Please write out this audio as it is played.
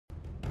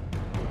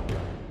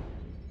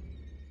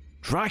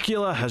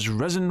Dracula Has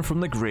Risen from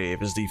the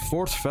Grave is the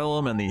fourth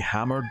film in the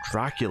Hammer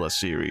Dracula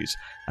series,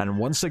 and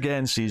once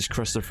again sees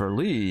Christopher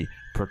Lee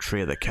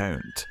portray the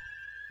Count.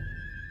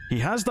 He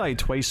has died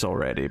twice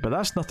already, but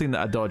that's nothing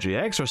that a dodgy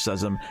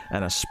exorcism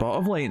and a spot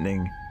of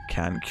lightning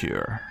can't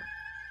cure.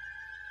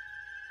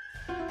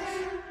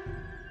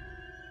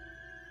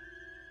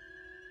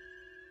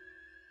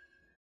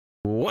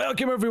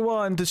 Welcome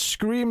everyone to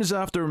Screams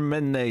After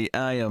Midnight.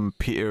 I am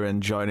Peter,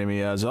 and joining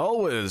me as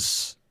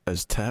always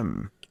is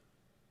Tim.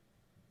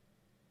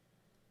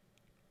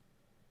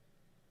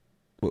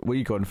 What are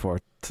you going for?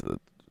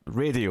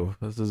 Radio.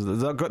 This is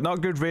not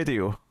good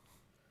radio.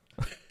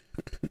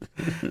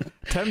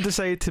 Tim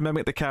decided to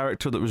mimic the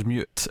character that was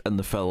mute in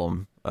the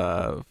film.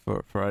 For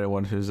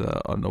anyone who's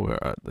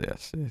unaware,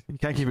 yes, you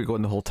can't keep it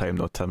going the whole time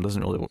though. Tim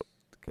doesn't really.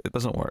 It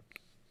doesn't work.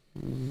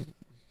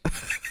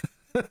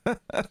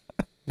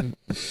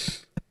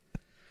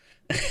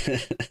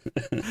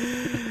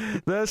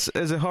 This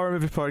is a horror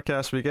movie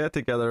podcast. We get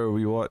together,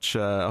 we watch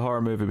a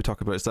horror movie, we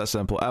talk about it. It's that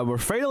simple. We're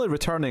finally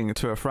returning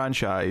to a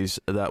franchise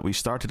that we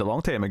started a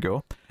long time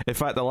ago. In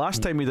fact, the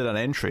last time we did an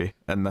entry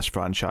in this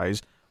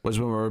franchise was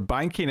when we were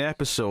banking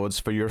episodes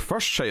for your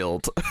first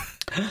child.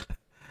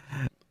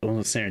 Oh,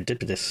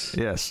 serendipitous.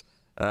 Yes.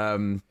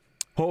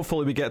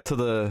 Hopefully we get to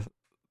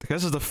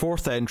this is the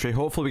fourth entry.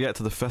 Hopefully we get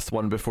to the fifth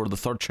one before the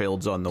third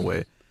child's on the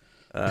way.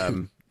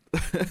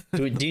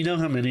 Do you know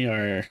how many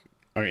are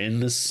in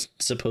this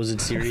supposed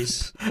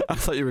series? I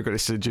thought you were going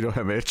to say, do you know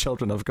how many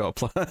children I've got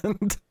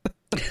planned?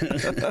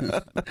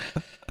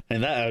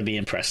 And that I would be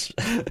impressed.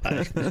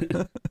 I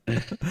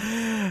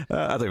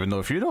don't even know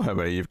if you know how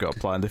many you've got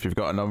planned, if you've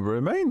got a number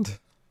in mind.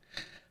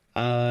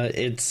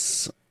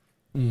 It's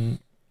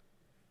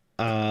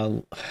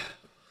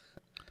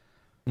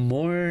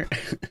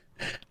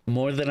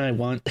more than I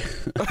want,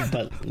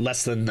 but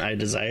less than I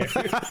desire.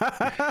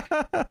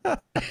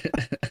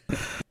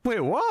 Wait,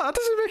 what? That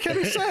doesn't make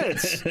any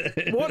sense.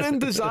 Want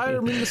and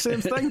desire mean the same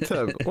thing,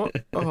 Tim? What?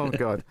 Oh,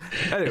 God.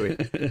 Anyway,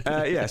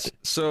 yes.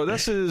 So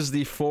this is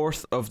the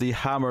fourth of the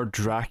Hammer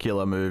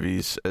Dracula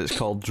movies. It's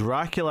called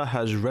Dracula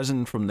Has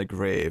Risen from the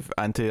Grave.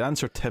 And to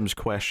answer Tim's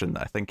question,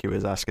 I think he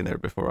was asking there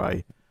before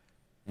I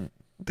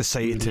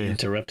decided to...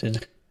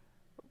 Interrupted?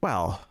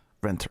 Well,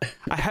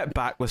 I hit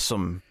back with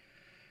some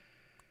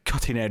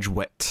cutting-edge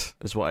wit,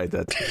 is what I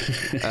did.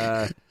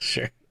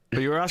 Sure. But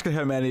you were asking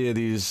how many of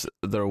these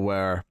there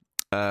were.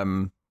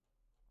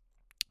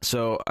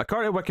 So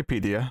according to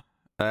Wikipedia,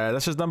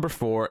 this is number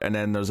 4, and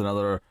then there's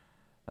another.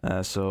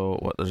 There's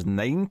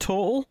 9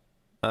 total.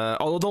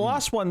 Although the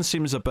last one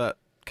seems a bit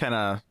kind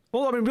of.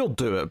 Well, I mean, we'll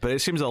do it, but it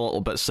seems a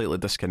little bit slightly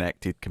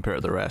disconnected compared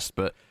to the rest.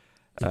 But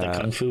the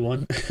Kung Fu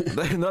one,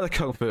 not the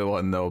Kung Fu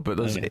one, no. But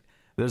there's. Okay.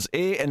 There's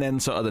 8, and then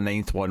sort of the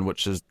 9th one,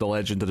 which is The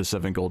Legend of the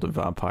Seven Golden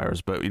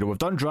Vampires. But, we've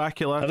done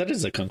Dracula. Oh, that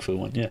is a Kung Fu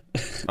one, yeah.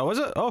 Oh, is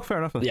it? Oh, fair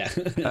enough.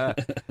 Yeah.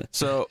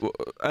 So,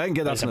 I didn't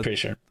get that I'm pretty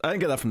sure. I didn't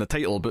get that from the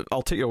title, but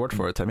I'll take your word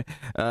for it, Timmy.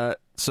 I'm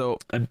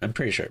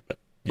pretty sure, but...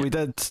 Yeah. We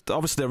did,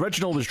 obviously, the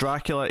original was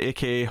Dracula,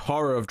 aka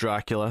Horror of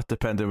Dracula,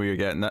 depending where you're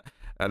getting it.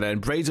 And then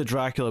Brides of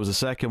Dracula was the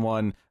second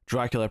one.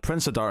 Dracula,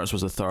 Prince of Darkness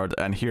was the third.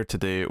 And here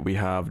today, we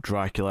have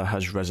Dracula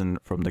Has Risen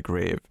from the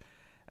Grave.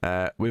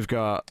 We've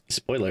got...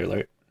 Spoiler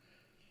alert.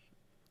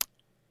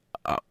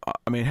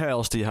 I mean, how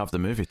else do you have the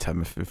movie,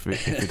 Tim, if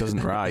he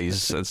doesn't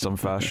rise in some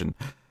fashion?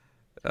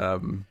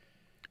 I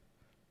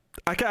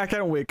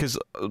can't wait, because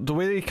the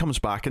way he comes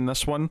back in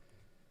this one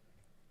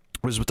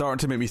was starting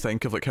to make me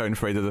think of like how in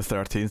Friday the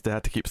 13th they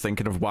had to keep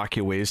thinking of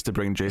wacky ways to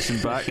bring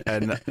Jason back,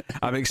 and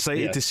I'm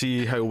excited to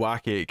see how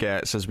wacky it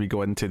gets as we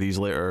go into these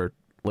later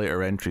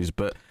entries.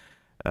 But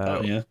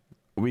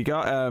we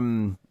got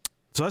so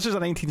this is a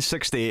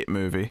 1968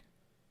 movie,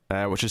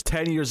 which is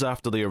 10 years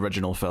after the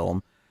original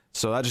film.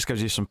 So that just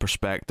gives you some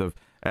perspective.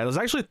 There's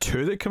actually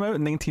 2 that come out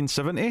in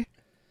 1970,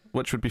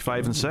 which would be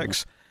 5 and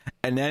 6,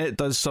 and then it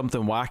does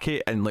something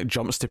wacky and like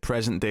jumps to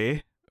present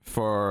day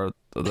for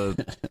the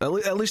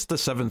at least the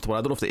 7th one.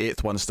 I don't know if the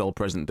 8th one's still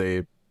present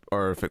day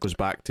or if it goes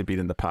back to being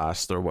in the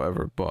past or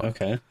whatever. But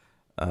okay,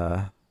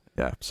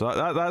 yeah. So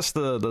that's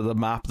the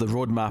map, the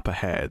road map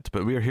ahead.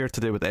 But we are here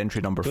today with entry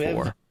number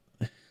 4.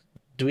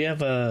 Do we have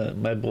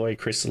my boy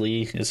Chris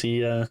Lee? Is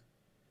he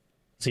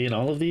in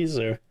all of these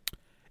or?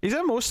 He's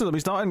in most of them.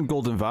 He's not in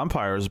Golden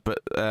Vampires, but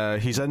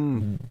he's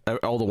in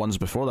all the ones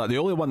before that. The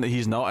only one that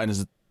he's not in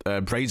is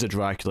Brides of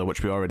Dracula,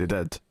 which we already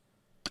did.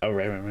 Oh,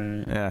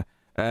 right.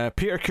 Yeah.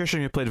 Peter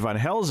Cushing, who played Van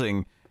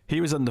Helsing, he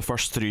was in the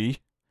first 3.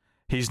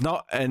 He's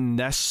not in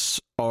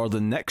this or the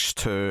next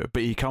 2,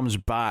 but he comes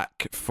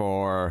back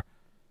for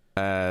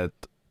the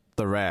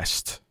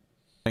rest,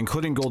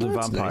 including Golden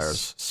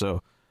Vampires.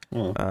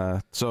 Nice.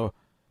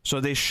 So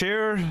they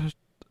share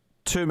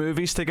 2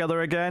 movies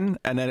together again,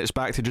 and then it's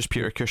back to just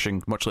Peter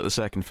Cushing, much like the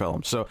second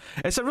film. So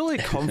it's a really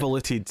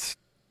convoluted,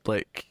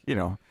 like,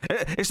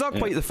 it's not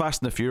quite the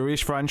Fast and the Furious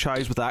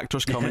franchise with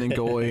actors coming and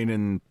going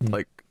and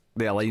like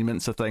the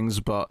alignments of things,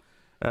 but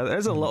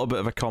there's a little bit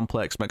of a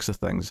complex mix of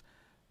things.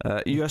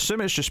 You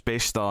assume it's just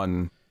based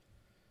on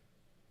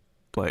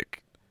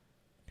like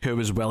who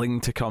was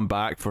willing to come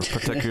back for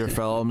particular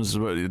films.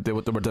 They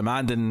were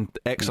demanding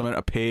X amount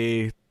of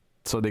pay,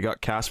 so they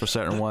got cast for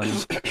certain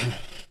ones.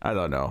 I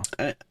don't know.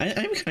 I'm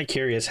kind of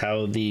curious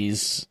how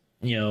these,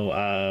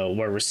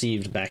 were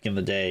received back in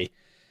the day.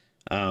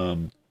 Yeah,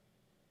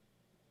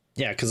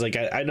 because like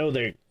I know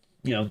they're,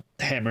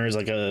 Hammer is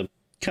like a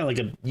kind of like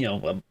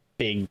a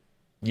big,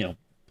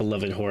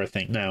 beloved horror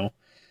thing now.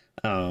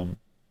 But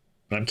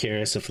I'm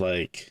curious if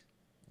like,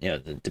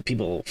 do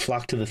people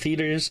flock to the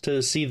theaters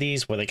to see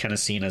these? Were they kind of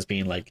seen as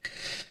being like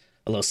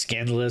a little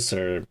scandalous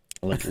or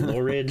like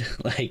lurid?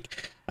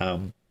 Like,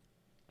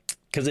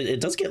 because it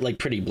does get like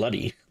pretty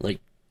bloody, like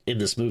in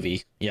this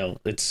movie.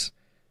 It's,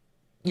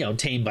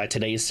 tame by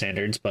today's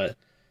standards, but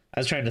I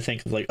was trying to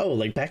think of like, oh,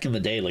 like back in the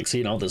day, like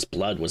seeing all this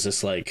blood, was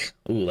this like,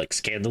 ooh, like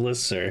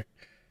scandalous, or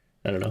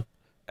I don't know.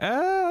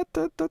 I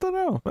don't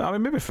know. I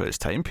mean, maybe for its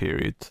time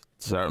period,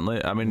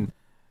 certainly. I mean,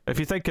 if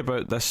you think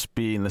about this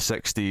being the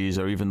 60s,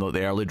 or even though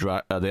the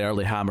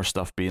early Hammer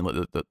stuff being like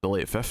the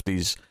late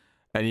 50s,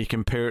 and you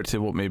compare it to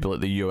what maybe like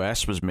the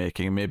US was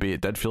making, maybe it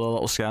did feel a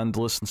little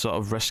scandalous and sort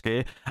of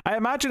risque. I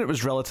imagine it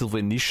was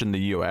relatively niche in the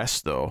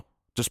US though,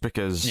 just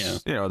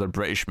because they're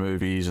British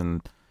movies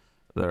and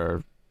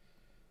they're,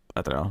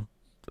 I don't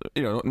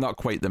know, not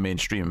quite the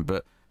mainstream.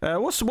 But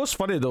what's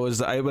funny though is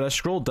that when I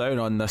scroll down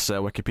on this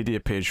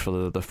Wikipedia page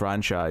for the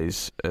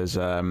franchise, is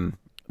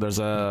there's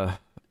a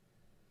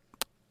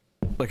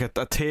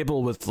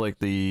table with like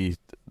the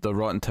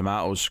Rotten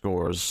Tomatoes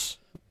scores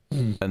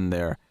in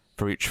there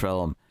for each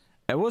film.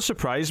 It will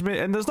surprise me,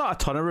 and there's not a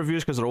ton of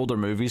reviews because they're older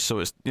movies, so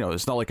it's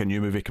it's not like a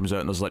new movie comes out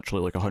and there's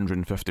literally like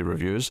 150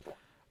 reviews.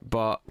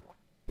 But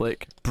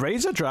like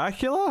Brides of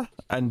Dracula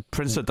and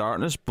Prince of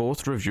Darkness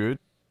both reviewed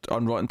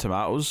on Rotten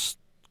Tomatoes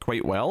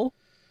quite well,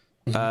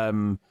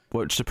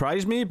 which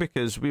surprised me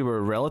because we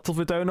were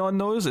relatively down on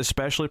those,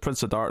 especially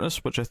Prince of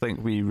Darkness, which I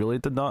think we really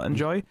did not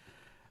enjoy.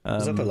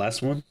 Was that the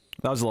last one?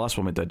 That was the last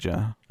one we did,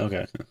 yeah.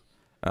 Okay.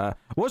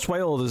 What's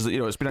wild is that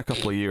it's been a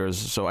couple of years,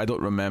 so I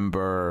don't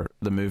remember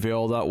the movie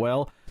all that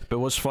well. But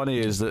what's funny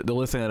is that the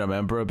only thing I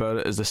remember about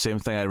it is the same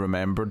thing I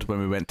remembered when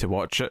we went to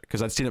watch it,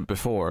 because I'd seen it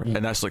before, and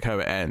that's like how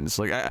it ends.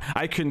 Like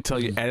I couldn't tell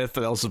you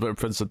anything else about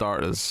Prince of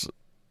Darkness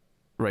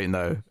right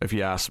now if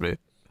you asked me.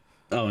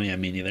 Oh yeah,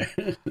 me neither.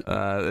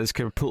 It's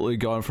completely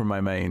gone from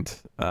my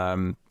mind.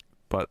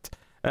 But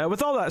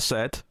with all that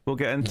said, we'll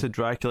get into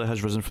Dracula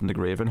Has Risen from the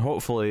Grave, and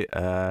hopefully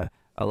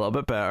a little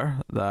bit better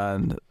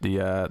than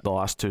the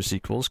last two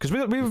sequels, because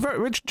we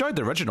enjoyed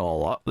the original a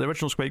lot. The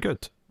original's quite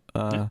good.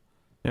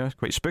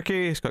 Quite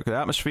spooky. It's got good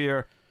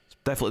atmosphere. It's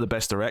definitely the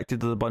best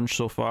directed of the bunch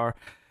so far.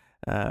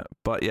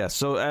 But yeah,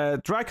 so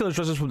Dracula's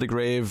Risen from the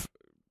Grave.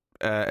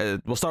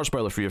 We'll start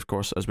spoiler free, of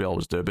course, as we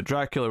always do. But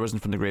Dracula Risen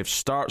from the Grave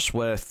starts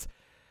with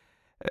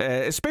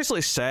it's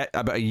basically set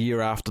about a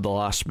year after the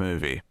last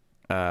movie.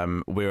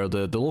 Where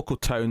the local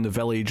town, the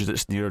village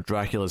that's near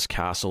Dracula's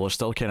castle, are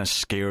still kind of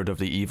scared of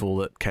the evil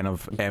that kind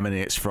of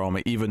emanates from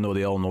it, even though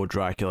they all know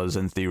Dracula's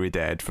in theory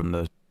dead from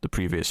the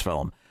previous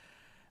film.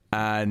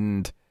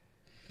 And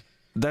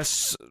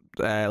this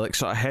like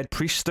sort of head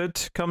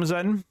priesthood comes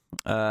in,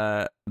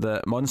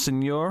 the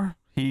Monsignor,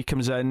 he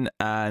comes in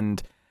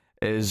and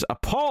is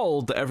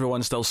appalled that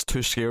everyone's still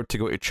too scared to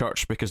go to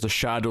church because the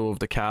shadow of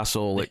the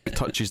castle like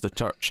touches the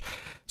church.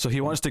 So he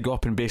wants to go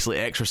up and basically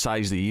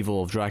exorcise the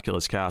evil of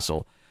Dracula's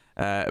castle.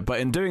 But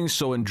in doing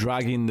so, and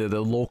dragging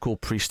the local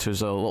priest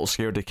who's a little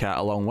scaredy cat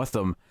along with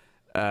them,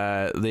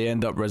 they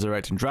end up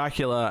resurrecting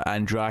Dracula,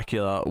 and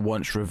Dracula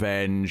wants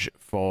revenge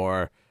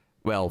for,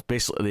 well,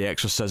 basically the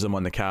exorcism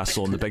on the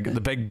castle and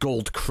the big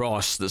gold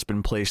cross that's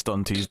been placed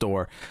onto his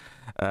door.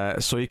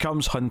 So he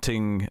comes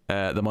hunting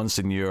the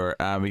Monsignor,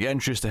 and we get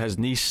introduced to his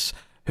niece,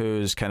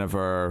 who's kind of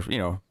her,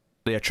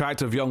 the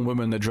attractive young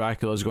woman that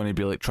Dracula is going to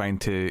be like trying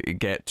to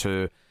get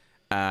to,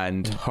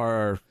 and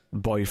her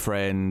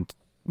boyfriend,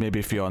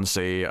 maybe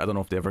fiance. I don't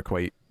know if they ever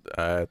quite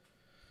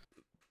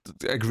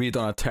agreed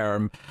on a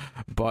term,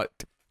 but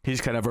he's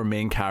kind of her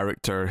main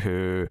character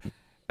who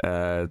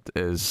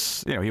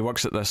is, he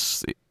works at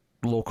this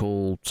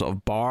local sort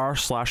of bar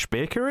 /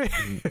 bakery.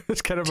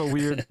 It's kind of a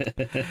weird,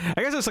 I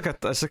guess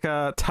it's like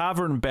a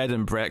tavern bed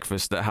and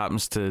breakfast that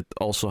happens to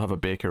also have a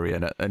bakery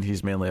in it, and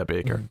he's mainly a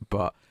baker.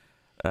 But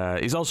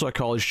he's also a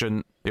college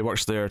student. He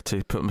works there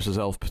to put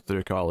himself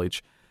through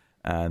college,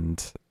 and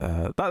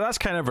that's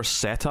kind of her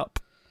setup.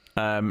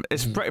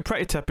 It's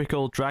pretty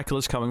typical.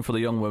 Dracula's coming for the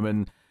young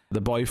woman,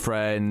 the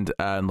boyfriend,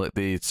 and like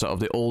the sort of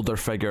the older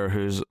figure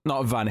who's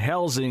not Van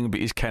Helsing, but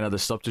he's kind of the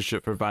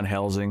substitute for Van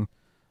Helsing,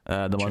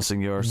 the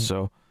Monsignor.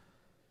 So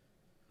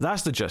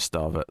that's the gist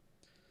of it.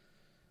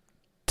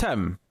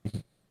 Tim,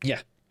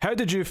 yeah, how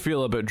did you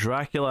feel about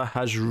Dracula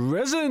Has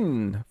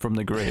Risen from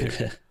the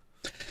Grave?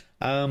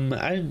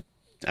 I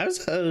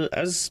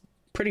was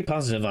pretty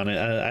positive on it.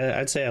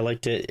 I'd say I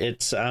liked it.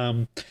 It's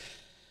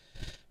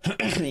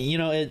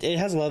it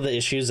has a lot of the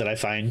issues that I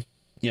find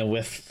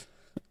with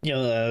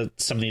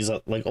some of these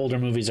like older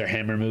movies or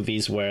Hammer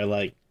movies, where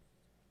like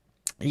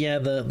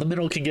the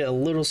middle can get a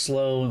little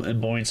slow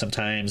and boring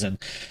sometimes, and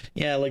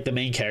like the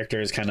main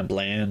character is kind of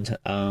bland,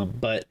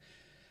 but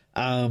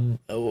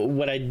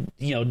What I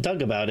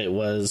dug about it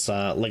was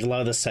like a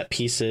lot of the set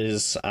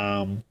pieces,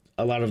 a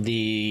lot of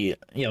the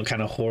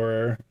kind of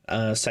horror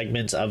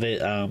segments of it.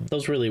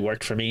 Those really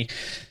worked for me.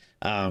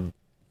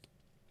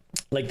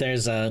 Like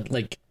there's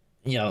like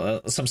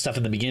some stuff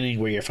in the beginning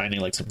where you're finding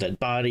like some dead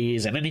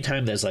bodies, and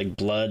anytime there's like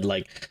blood,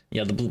 like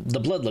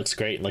the blood looks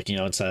great. Like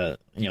it's a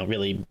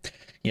really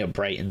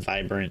bright and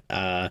vibrant.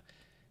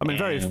 I mean,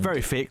 very,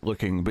 very fake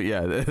looking, but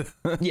yeah.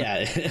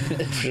 Yeah,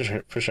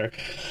 for sure.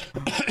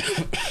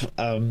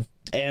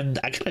 And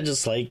I kind of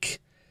just like,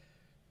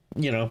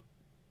 like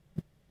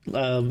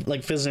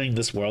visiting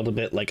this world a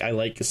bit. Like I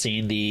like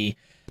seeing the,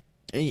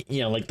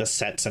 like the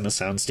sets and the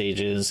sound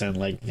stages and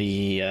like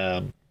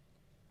the,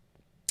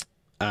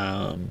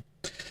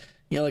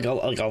 like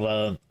all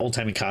the old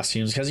timey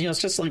costumes, because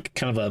it's just like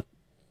kind of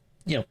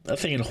a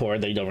thing in horror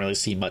that you don't really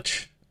see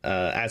much,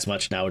 as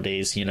much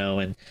nowadays,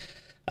 and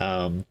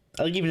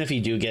like even if you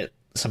do get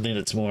something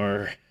that's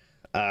more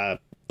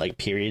like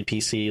period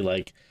PC,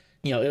 like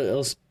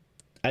it'll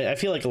I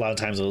feel like a lot of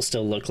times it'll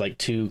still look like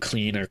too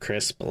clean or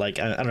crisp. Like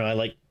I don't know, I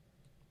like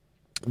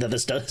that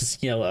this does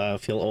feel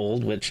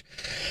old, which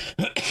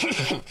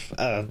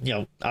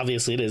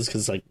obviously it is,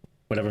 because like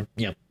whatever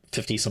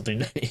 50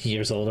 something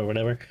years old or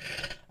whatever.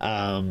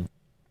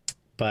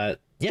 But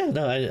yeah,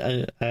 no,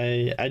 I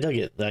dug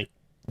it. Like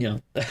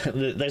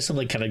there's some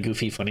like kind of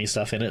goofy funny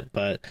stuff in it,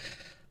 but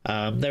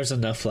there's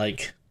enough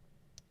like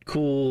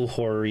cool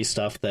horror-y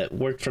stuff that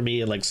worked for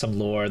me, and like some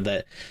lore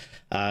that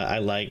I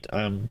liked.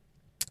 And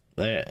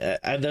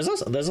there's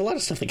a lot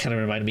of stuff that kind of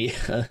reminded me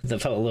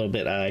that felt a little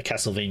bit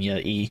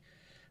Castlevania-y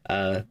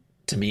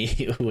to me,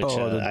 which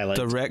I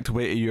liked. Direct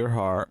way to your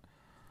heart.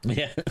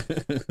 Yeah.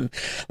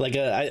 Like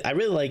I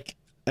really like,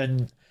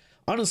 and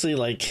honestly,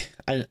 like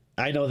I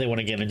know they want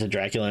to get into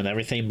Dracula and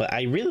everything, but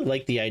I really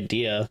like the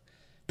idea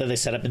that they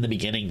set up in the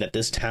beginning that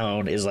this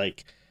town is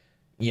like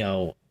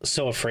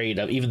so afraid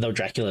of, even though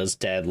Dracula is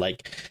dead,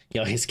 like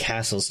his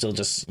castle still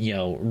just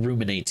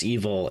ruminates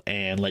evil,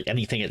 and like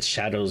anything its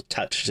shadows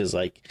touched is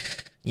like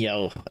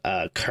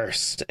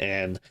cursed.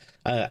 And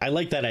I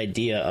like that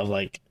idea of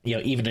like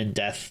even in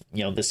death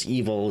this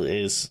evil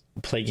is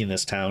plaguing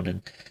this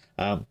town.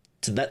 And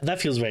so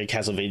that feels very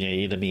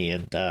Castlevania to me,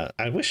 and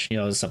I wish it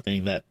was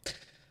something that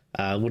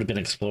would have been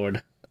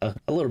explored a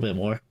little bit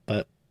more,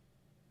 but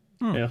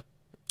Yeah.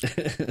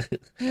 But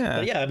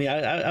yeah, I mean,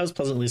 I was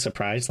pleasantly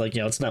surprised. Like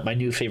it's not my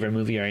new favorite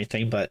movie or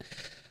anything, but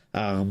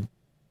yeah,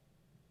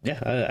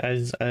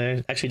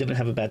 I actually didn't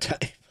have a bad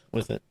time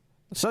with it.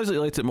 Sounds like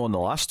you liked it more than the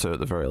last two, at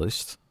the very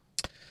least.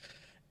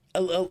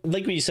 Like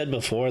what you said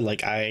before,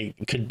 like I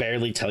could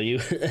barely tell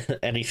you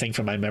anything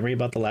from my memory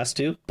about the last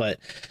two, but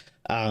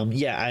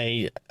yeah,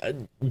 I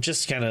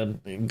just kind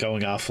of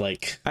going off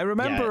like I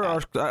remember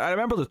I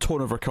remember the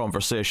tone of our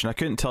conversation. I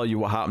couldn't tell you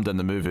what happened in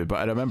the movie, but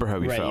I remember how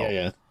we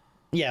felt.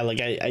 Yeah, like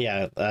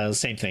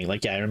same thing.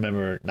 Like I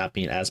remember not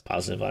being as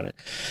positive on it.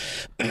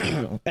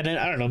 And then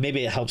I don't know,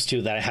 maybe it helps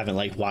too that I haven't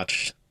like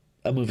watched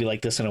a movie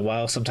like this in a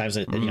while. Sometimes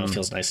it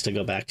feels nice to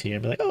go back to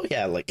and be like, oh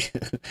yeah, like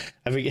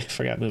I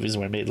forgot movies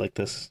were made like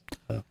this.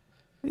 So.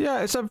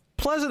 Yeah, it's a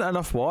pleasant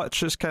enough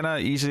watch. It's kind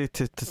of easy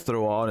to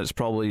throw on. It's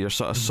probably your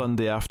sort of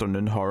Sunday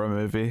afternoon horror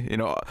movie.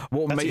 What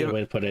That's might a good have, way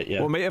to put it.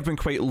 Yeah, what might have been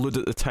quite lewd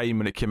at the time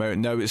when it came out.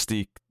 Now it's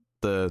the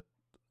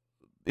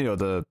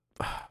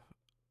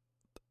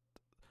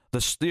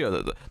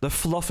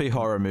fluffy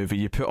horror movie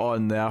you put on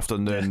in the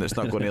afternoon that's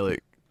not going to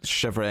like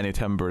shiver any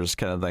timbers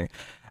kind of thing.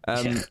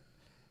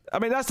 I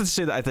mean, that's to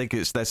say that I think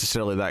it's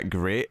necessarily that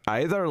great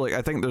either. Like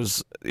I think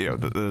there's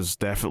there's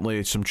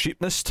definitely some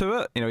cheapness to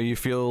it. You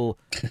feel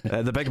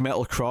the big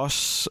metal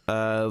cross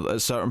at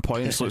certain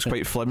points looks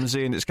quite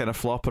flimsy and it's kind of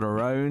flopping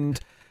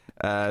around.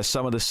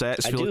 Some of the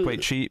sets feel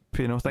quite cheap,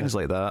 things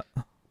like that.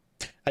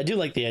 I do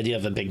like the idea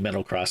of a big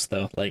metal cross,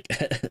 though. Like,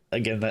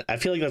 again, I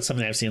feel like that's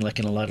something I've seen like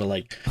in a lot of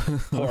like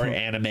horror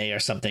anime or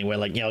something, where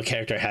like a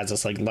character has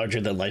this like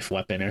larger than life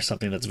weapon or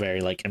something that's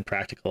very like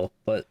impractical.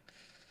 But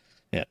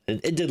yeah,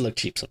 it did look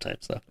cheap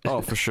sometimes, though.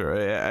 Oh, for sure.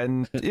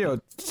 And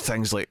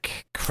things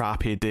like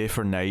crappy Day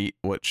for Night,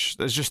 which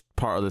is just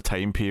part of the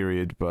time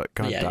period. But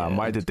goddamn,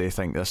 why did they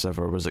think this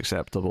ever was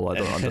acceptable? I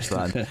don't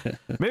understand.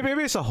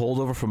 Maybe it's a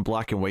holdover from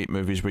black and white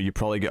movies where you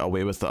probably get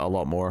away with it a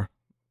lot more.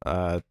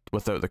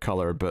 Without the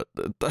color, but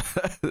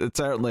it's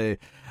certainly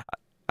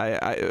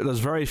there's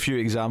very few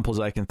examples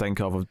I can think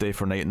of Day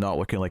for Night not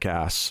looking like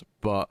ass.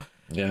 But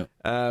yeah,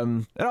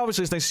 and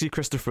obviously it's nice to see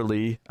Christopher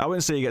Lee. I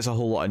wouldn't say he gets a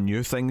whole lot of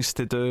new things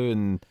to do,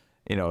 and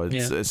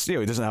it's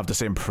he doesn't have the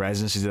same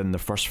presence he did in the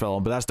first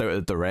film, but that's down to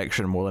the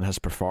direction more than his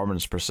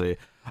performance per se.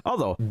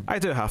 Although I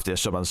do have to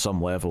assume on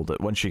some level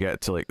that once you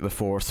get to like the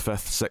fourth,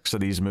 fifth, sixth of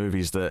these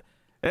movies that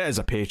it is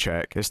a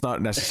paycheck. It's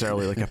not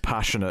necessarily like a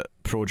passionate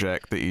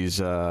project that he's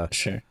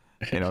sure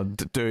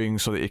doing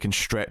so that he can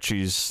stretch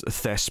his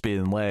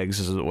thespian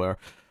legs, as it were.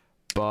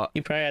 But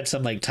he probably had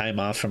some like time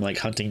off from like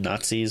hunting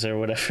Nazis or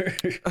whatever.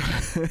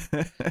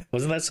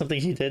 Wasn't that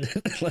something he did?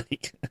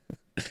 Like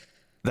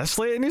this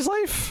late in his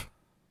life?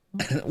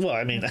 Well,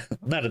 I mean,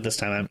 not at this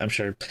time. I'm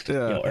sure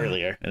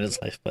earlier in his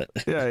life, but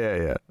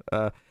yeah.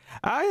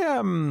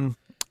 I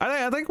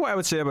think what I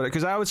would say about it,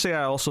 because I would say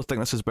I also think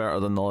this is better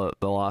than the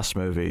last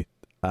movie,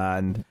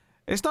 and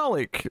it's not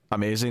like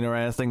amazing or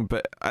anything,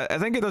 but I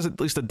think it does at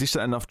least a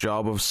decent enough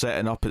job of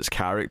setting up its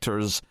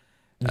characters,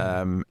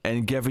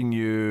 and giving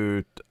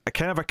you a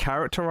kind of a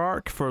character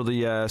arc for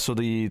the sort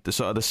of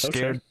the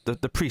scared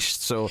the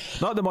priest. So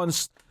not the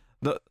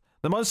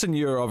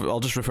Monsignor, I'll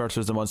just refer to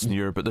as the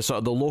Monsignor, but the sort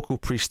of the local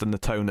priest in the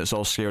town that's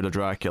all scared of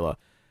Dracula.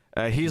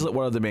 He's like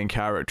one of the main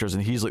characters,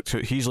 and he's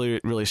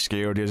really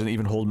scared. He doesn't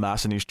even hold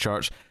mass in his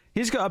church.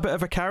 He's got a bit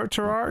of a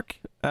character arc,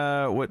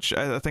 which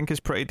I think is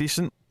pretty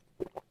decent.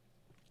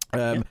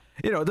 The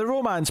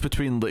romance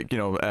between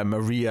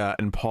Maria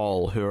and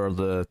Paul, who are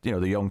the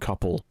young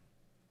couple,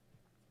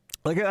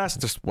 like that's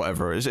just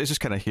whatever. It's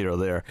just kind of here or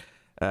there.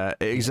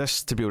 It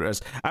exists to be what it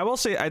is. I will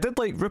say I did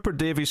like Rupert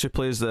Davies, who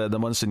plays the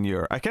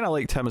Monsignor. I kind of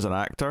liked him as an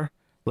actor.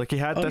 Like he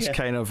had this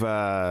kind of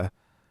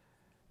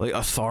like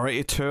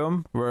authority to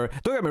him. Where,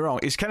 don't get me wrong,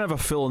 he's kind of a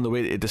fool in the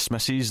way that he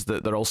dismisses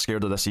that they're all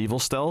scared of this evil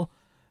still.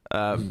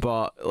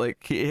 But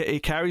like he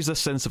carries this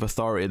sense of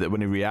authority that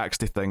when he reacts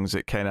to things,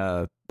 it kind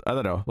of, I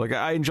don't know. Like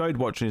I enjoyed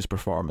watching his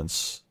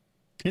performance.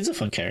 He's a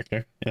fun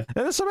character. Yeah,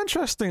 and there's some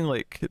interesting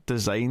like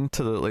design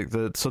to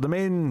the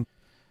main.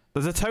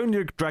 There's a town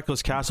near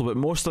Dracula's castle, but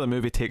most of the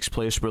movie takes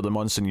place where the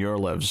Monsignor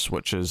lives,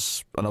 which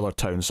is another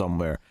town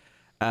somewhere.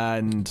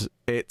 And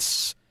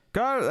it's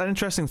got an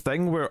interesting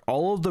thing where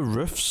all of the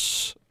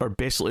roofs are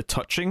basically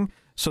touching.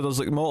 So there's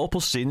like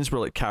multiple scenes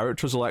where like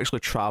characters will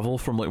actually travel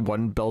from like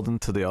one building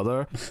to the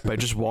other by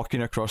just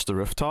walking across the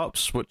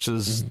rooftops, which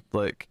is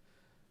like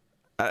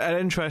an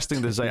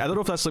interesting design. I don't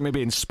know if that's like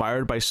maybe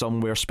inspired by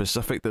somewhere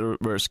specific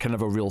where it's kind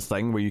of a real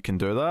thing where you can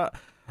do that,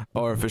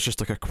 or if it's just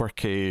like a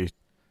quirky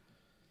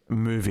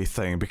movie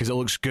thing because it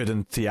looks good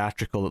and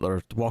theatrical that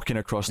they're walking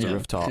across the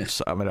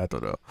rooftops. I mean, I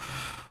don't know,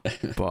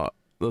 but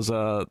there's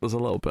a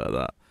little bit of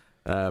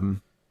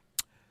that.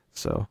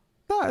 So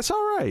it's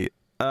all right.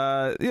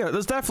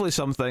 There's definitely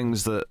some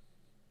things that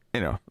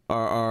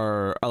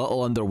are a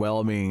little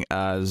underwhelming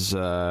as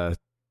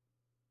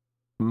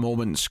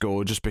moments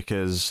go, just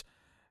because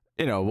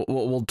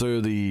we'll do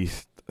the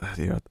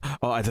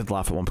I did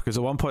laugh at one because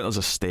at one point there's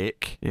a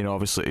stake,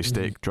 obviously a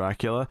stake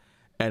Dracula.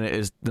 And it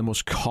is the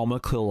most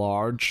comically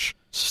large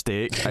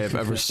stake I have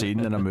ever seen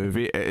in a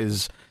movie.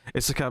 It's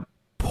like a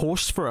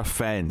post for a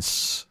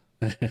fence.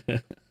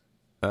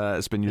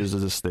 It's been used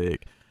as a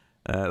stake.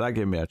 That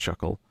gave me a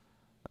chuckle.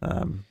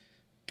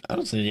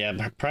 Honestly,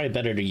 yeah, probably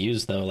better to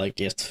use though. Like,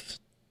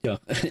 just you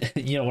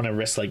don't want to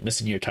risk like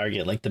missing your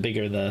target. Like, the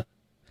bigger the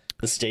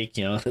stake,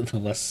 the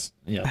less.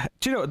 Do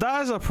you know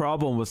that is a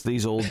problem with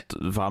these old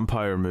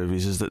vampire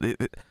movies? Is that they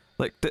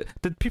like,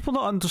 did people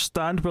not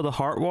understand where the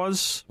heart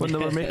was when they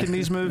were making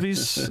these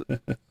movies?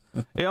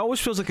 It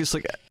always feels like it's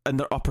like in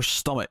their upper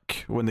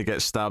stomach when they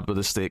get stabbed with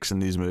the stakes in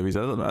these movies.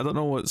 I don't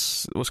know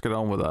what's going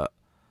on with that.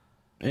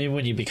 I mean,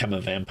 when you become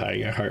a vampire,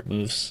 your heart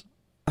moves.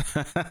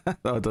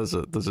 Oh, does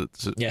it?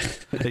 Yeah.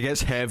 It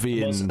gets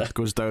heavy and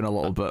goes down a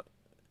little bit.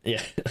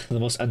 Yeah, the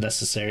most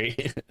unnecessary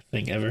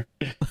thing ever.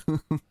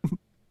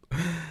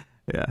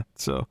 Yeah,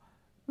 so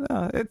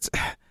it's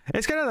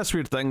kind of this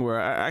weird thing where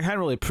I can't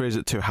really praise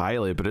it too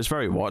highly, but it's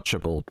very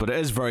watchable. But it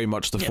is very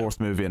much the fourth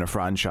movie in a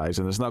franchise,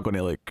 and it's not going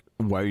to like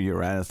wow you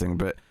or anything.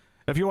 But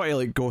if you want to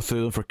like go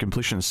through them for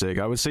completion's sake,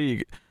 I would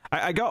say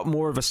I got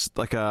more of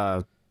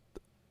a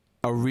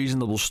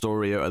reasonable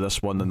story out of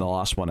this one than the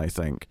last one, I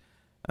think.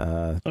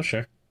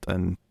 Sure.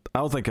 And I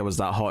don't think it was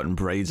that hot in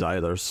Brides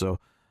either. So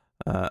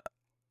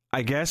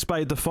I guess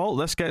by default,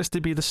 this gets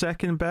to be the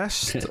second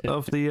best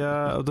of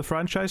the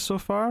franchise so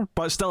far,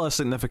 but still a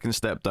significant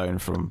step down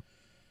from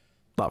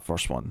that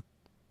first one.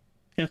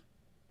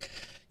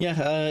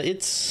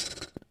 It's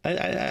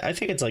I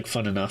think it's like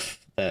fun enough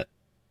that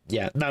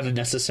not a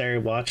necessary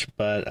watch,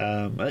 but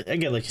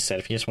again, like you said,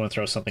 if you just want to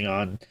throw something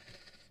on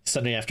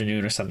Sunday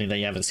afternoon or something that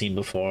you haven't seen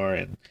before,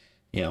 and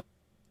if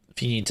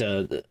you need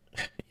to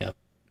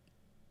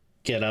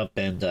get up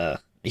and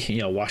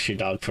wash your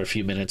dog for a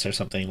few minutes or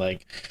something,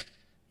 like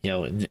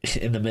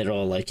in the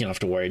middle, like you don't have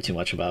to worry too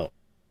much about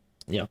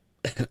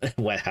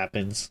what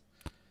happens.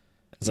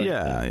 It's like,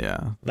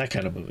 that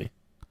kind of movie.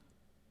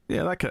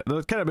 Yeah,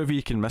 the kind of movie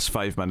you can miss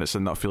 5 minutes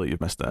and not feel like you've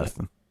missed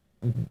anything,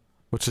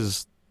 which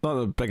is not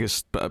the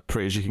biggest bit of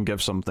praise you can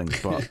give something,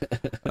 but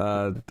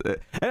and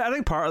I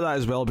think part of that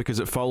as well because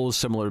it follows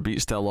similar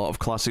beats to a lot of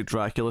classic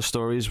Dracula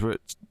stories,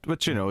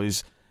 which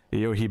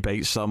he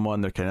bites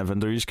someone, they're kind of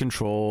under his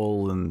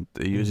control, and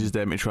he uses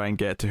them to try and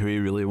get to who he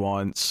really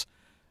wants.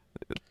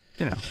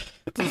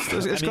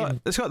 It's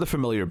got the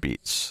familiar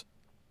beats.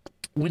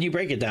 When you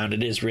break it down,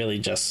 it is really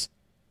just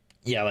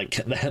like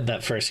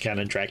that first kind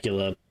of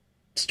Dracula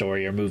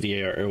story or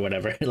movie or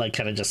whatever, like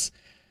kind of just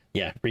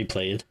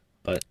replayed.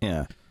 But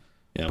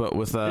but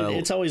with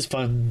it's always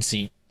fun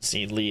seeing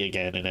Lee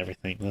again and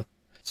everything though.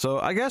 So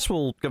I guess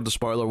we'll give the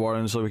spoiler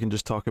warning so we can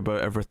just talk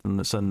about everything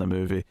that's in the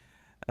movie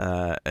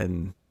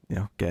and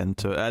get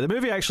into it. The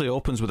movie actually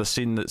opens with a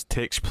scene that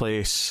takes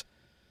place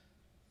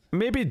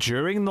maybe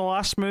during the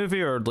last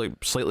movie or like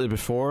slightly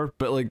before,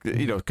 but like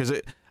because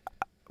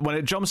when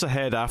it jumps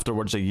ahead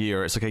afterwards a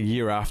year, it's like a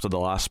year after the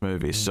last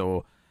movie.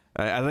 So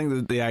I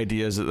think the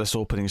idea is that this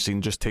opening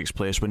scene just takes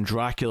place when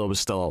Dracula was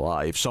still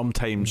alive,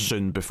 sometime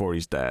soon before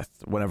his death,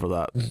 whenever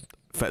that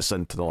fits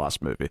into the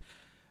last movie.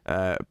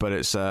 But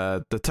it's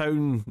the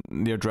town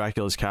near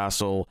Dracula's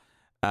castle,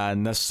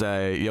 and this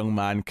young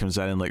man comes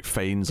in and like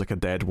finds like a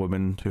dead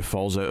woman who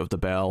falls out of the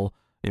bell.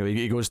 You know,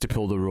 he goes to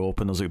pull the rope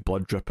and there's like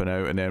blood dripping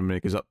out, and then when he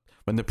goes up,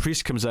 when the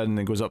priest comes in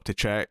and goes up to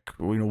check,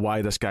 you know,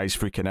 why this guy's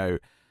freaking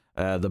out,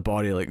 the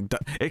body like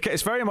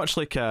it's very much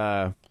like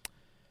in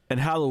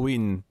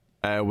Halloween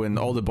when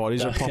all the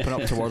bodies are popping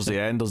up towards the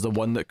end. There's the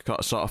one that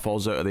sort of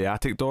falls out of the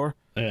attic door.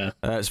 Yeah,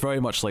 it's very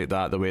much like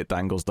that, the way it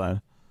dangles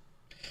down.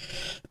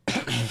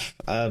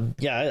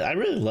 I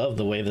really love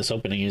the way this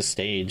opening is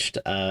staged.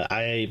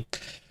 I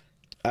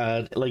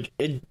like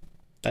it.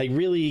 I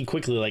really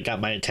quickly like got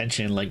my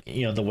attention, like,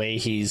 you know, the way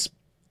he's,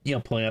 you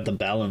know, pulling out the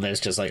bell and there's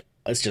just like,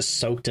 it's just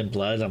soaked in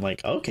blood. I'm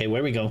like, okay, where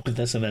are we going with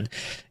this? And then,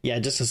 yeah,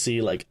 just to see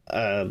like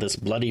this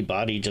bloody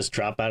body just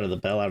drop out of the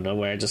bell out of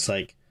nowhere, just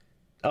like,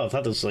 oh, I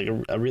thought this was like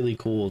a really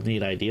cool,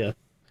 neat idea.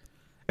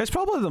 It's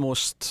probably the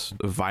most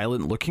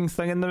violent looking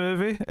thing in the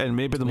movie, and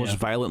maybe the most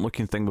violent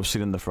looking thing we've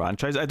seen in the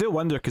franchise. I do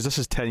wonder, because this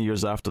is 10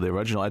 years after the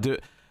original,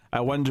 I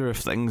wonder if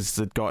things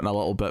had gotten a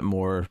little bit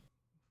more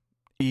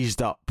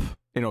eased up,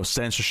 you know,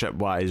 censorship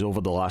wise over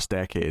the last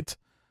decade.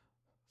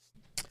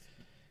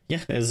 Yeah,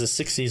 it was the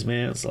 60s,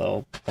 man. It's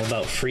all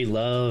about free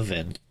love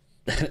and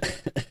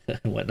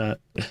whatnot.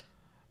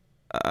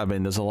 I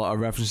mean, there's a lot of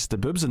references to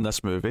boobs in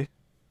this movie.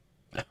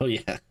 Oh,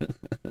 yeah.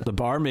 The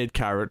barmaid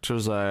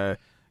characters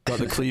got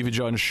the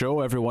cleavage on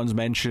show. Everyone's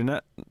mentioning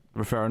it,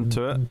 referring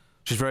to it.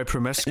 She's very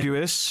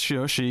promiscuous. You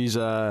know, she's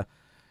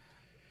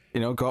you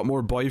know, got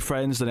more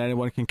boyfriends than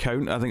anyone can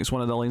count. I think it's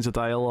one of the lines of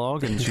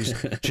dialogue, and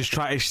she's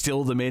trying to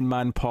steal the main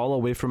man Paul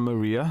away from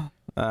Maria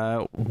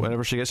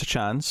whenever she gets a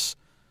chance.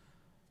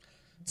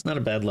 It's not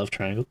a bad love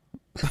triangle.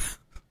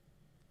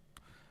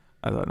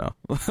 I don't know.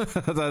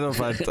 I don't know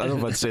if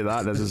I'd say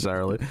that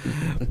necessarily,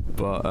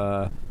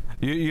 but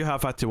you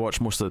have had to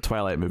watch most of the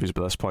Twilight movies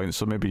by this point,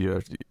 so maybe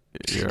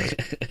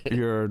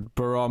your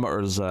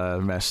barometer's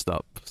messed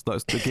up.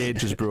 The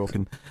gauge is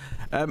broken.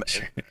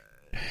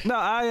 No,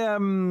 I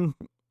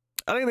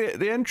think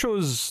the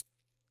intro's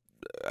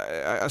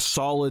a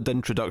solid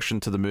introduction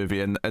to the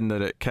movie, in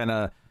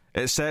that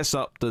it sets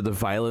up the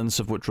violence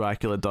of what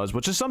Dracula does,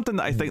 which is something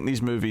that I think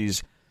these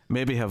movies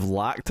maybe have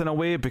lacked in a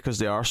way, because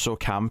they are so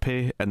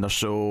campy and they're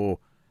so,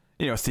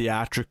 you know,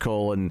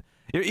 theatrical, and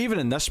even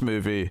in this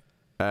movie,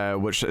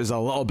 which is a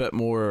little bit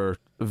more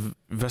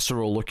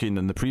visceral looking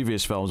than the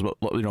previous films, but,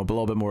 you know, a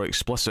little bit more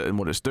explicit in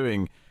what it's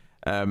doing.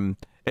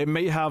 It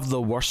may have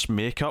the worst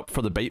makeup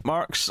for the bite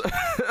marks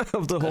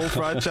of the whole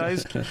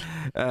franchise.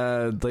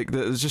 Like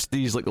there's just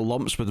these like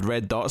lumps with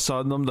red dots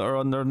on them that are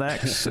on their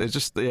necks. It's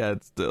just, yeah,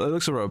 it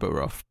looks a little bit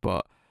rough.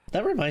 But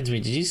that reminds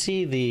me, did you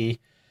see the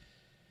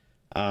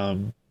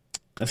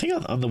I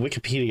think on the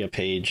Wikipedia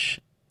page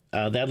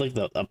they had like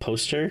a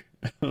poster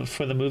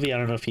for the movie. I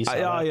don't know if you saw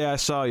that. Yeah, I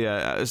saw.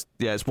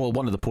 It's well,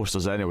 one of the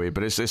posters anyway,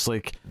 but it's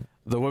like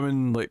the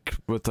woman like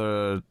with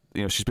her,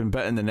 you know, she's been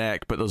bit in the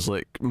neck, but there's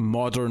like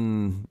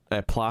modern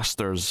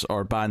plasters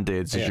or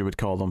band-aids, as you would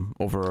call them,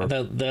 over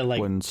they're like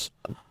wounds.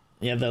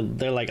 Yeah,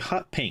 they're like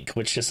hot pink,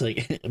 which just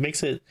like it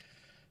makes it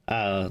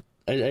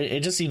it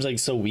just seems like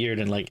so weird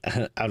and like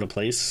out of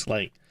place.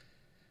 Like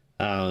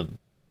I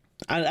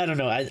don't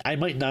know, I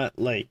might not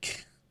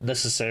like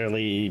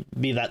necessarily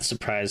be that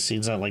surprised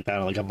seeing something like that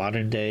on like a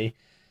modern day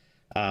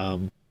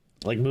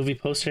like movie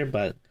poster,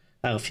 but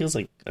it feels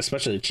like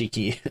especially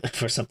cheeky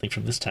for something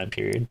from this time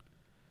period.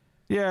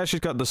 Yeah, she's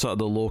got the sort of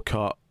the low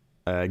cut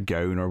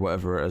gown or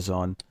whatever it is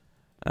on.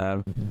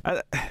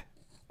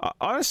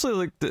 Honestly,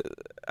 like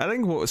I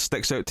think what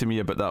sticks out to me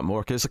about that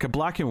more, cause it's like a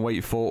black and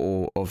white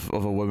photo of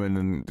a woman,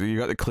 and you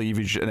got the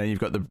cleavage, and then you've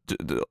got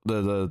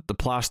the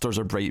plasters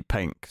are bright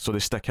pink, so they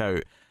stick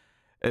out.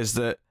 Is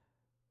that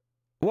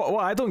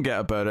what I don't get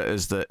about it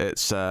is that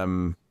it's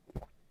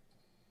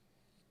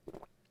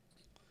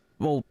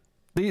well,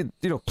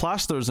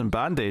 plasters and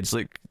band-aids,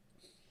 like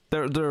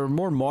they're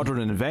more modern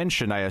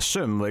invention, I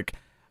assume. Like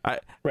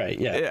right,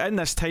 yeah. In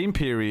this time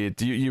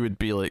period, you would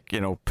be like,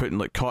 you know, putting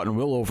like cotton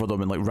wool over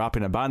them and like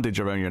wrapping a bandage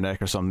around your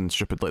neck or something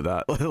stupid like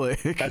that.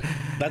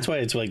 That's why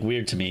it's like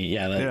weird to me.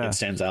 Yeah, it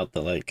stands out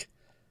that like,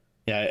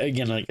 yeah,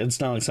 again, like it's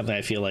not like something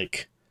I feel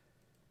like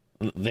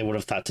they would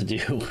have thought to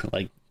do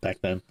like back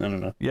then. I don't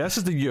know. Yeah, this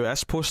is the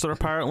US poster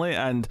apparently,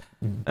 and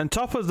on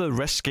top of the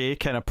risque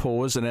kind of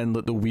pose, and then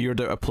like the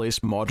weird out of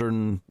place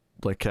modern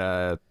like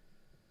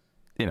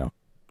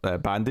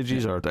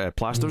bandages or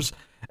plasters,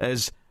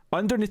 is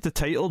underneath the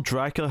title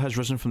Dracula has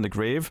risen from the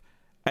grave,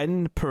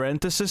 in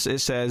parenthesis it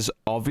says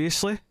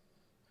obviously.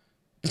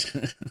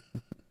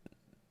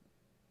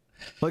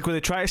 Like when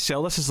they try to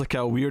sell this as like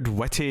a weird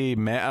witty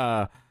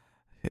meta,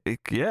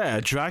 yeah,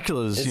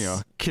 Dracula's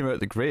came out of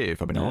the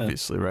grave. I mean,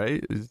 obviously,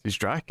 right? He's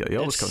Dracula. He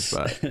always comes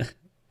back.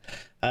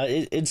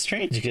 It's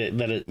strange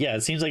that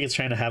it seems like it's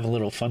trying to have a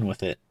little fun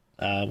with it,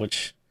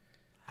 which,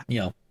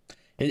 you know,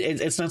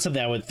 it's not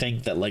something I would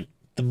think that like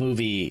the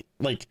movie,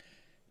 like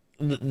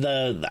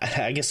the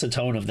I guess the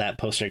tone of that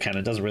poster kind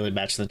of doesn't really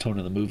match the tone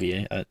of the movie.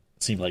 It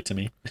seemed like to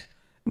me.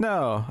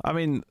 No, I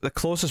mean the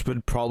closest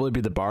would probably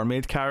be the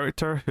barmaid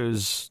character,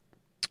 who's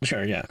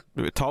Sure, yeah.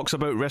 who talks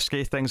about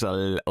risky things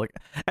like,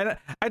 and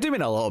I do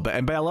mean a little bit,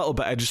 and by a little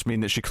bit I just mean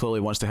that she clearly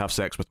wants to have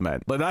sex with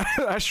men. Like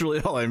that's really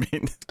all I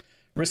mean.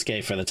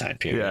 Risque for the time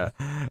period.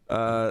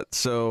 Yeah.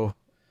 So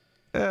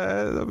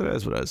it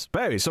is what it is.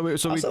 But anyway, so we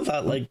also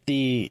thought like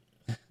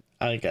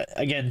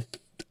again,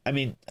 I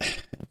mean,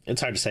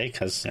 it's hard to say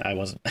because I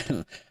wasn't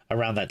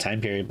around that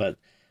time period, but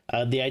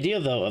the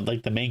idea though of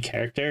like the main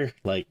character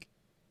like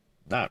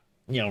not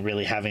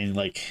really having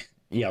like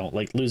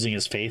like losing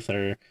his faith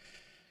or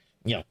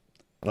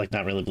like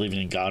not really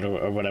believing in God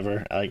or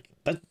whatever, like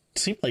that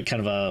seemed like kind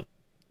of a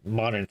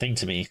modern thing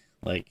to me.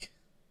 Like,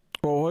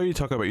 well, what are you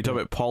talking about? You talking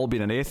about Paul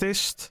being an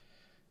atheist?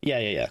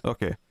 Yeah.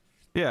 Okay.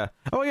 Yeah.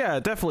 Oh yeah,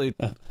 definitely.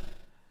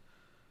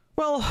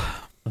 Well,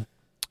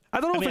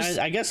 I don't know.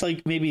 I guess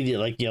like maybe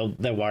like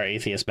there were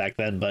atheists back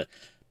then, but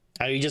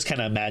I just kind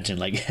of imagine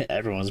like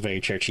everyone was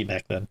very churchy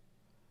back then.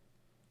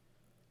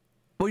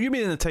 Well, you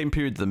mean in the time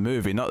period of the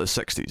movie, not the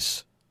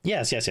 60s?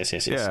 Yes. Yeah.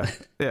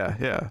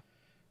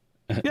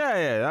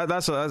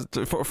 That's for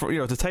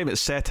the time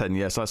it's set in.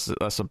 Yes,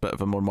 that's a bit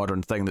of a more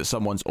modern thing that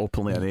someone's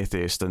openly an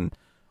atheist, and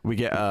we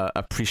get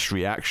a priest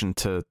reaction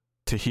to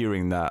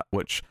hearing that,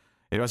 which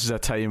this is a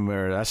time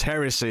where that's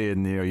heresy,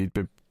 and you'd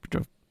be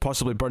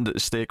possibly burned at the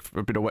stake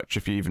for being a witch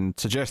if you even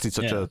suggested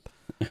such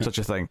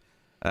a thing.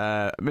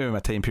 Maybe my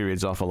time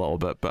period's off a little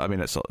bit, but I mean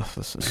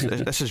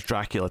this is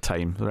Dracula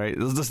time, right?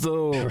 There's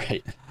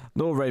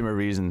no rhyme or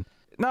reason.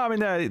 No, I mean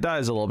that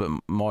is a little bit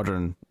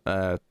modern,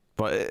 but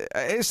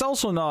it's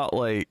also not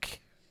like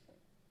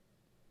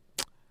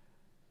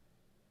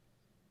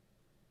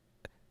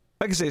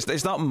I say,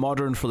 it's not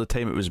modern for the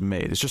time it was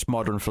made. It's just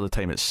modern for the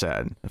time it's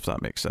set in, if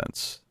that makes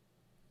sense.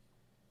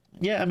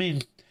 Yeah, I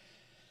mean,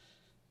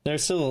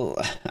 there's still,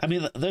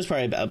 there's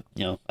probably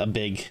a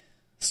big,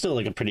 still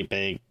like a pretty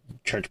big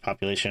church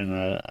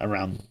population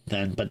around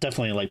then, but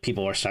definitely like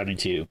people are starting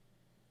to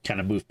kind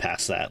of move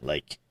past that.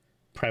 Like,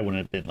 probably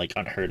wouldn't have been like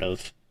unheard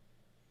of.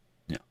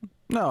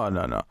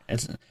 No.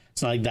 It's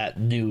not like that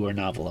new or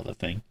novel of a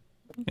thing.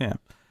 Yeah.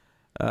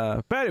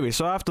 But anyway,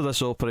 so after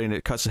this opening,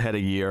 it cuts ahead a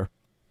year.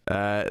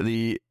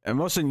 The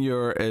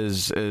Monsignor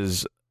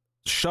is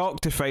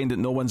shocked to find that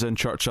no one's in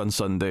church on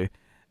Sunday,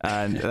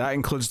 and that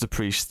includes the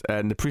priest.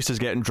 And the priest is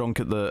getting drunk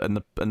in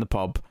the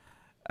pub,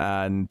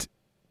 and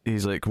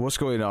he's like, "What's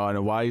going on?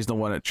 And why is no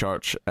one at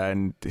church?"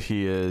 And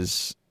he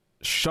is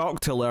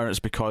shocked to learn it's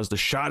because the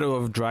shadow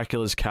of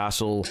Dracula's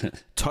castle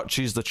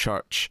touches the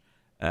church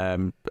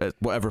at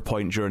whatever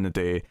point during the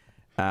day,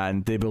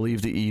 and they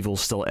believe the evil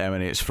still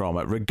emanates from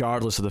it,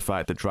 regardless of the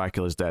fact that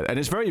Dracula's dead. And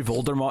it's very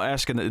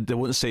Voldemort-esque, and they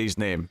won't say his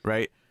name,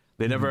 right?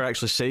 They never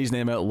actually say his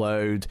name out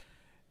loud,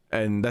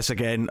 and this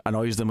again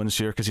annoys the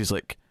Monsieur because he's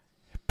like,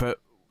 but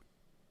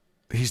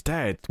he's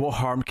dead. What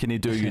harm can he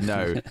do you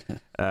now?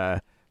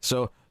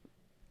 So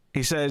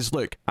he says,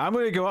 look, I'm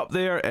going to go up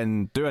there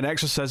and do an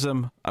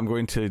exorcism. I'm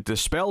going to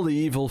dispel the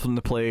evil from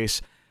the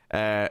place.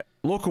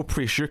 Local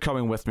priest, you're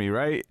coming with me,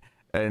 right?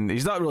 And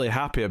he's not really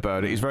happy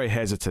about it. He's very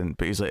hesitant,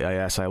 but he's like,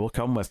 yes, I will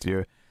come with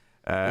you.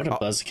 What a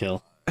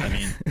buzzkill. I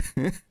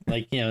mean,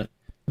 like,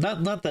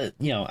 not that,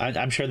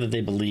 I'm sure that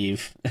they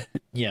believe,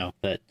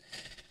 that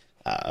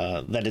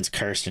it's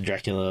cursed and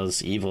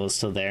Dracula's evil is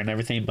still there and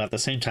everything. But at the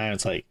same time,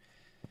 it's like,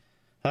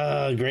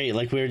 great.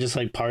 Like, we were just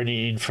like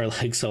partying for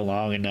like so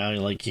long, and now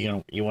like,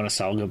 you want us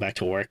to all go back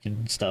to work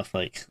and stuff.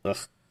 Like, ugh.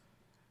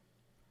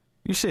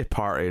 You say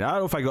partying. I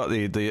don't know if I got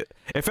the.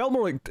 It felt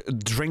more like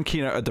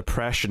drinking out of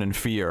depression and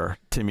fear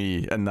to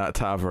me in that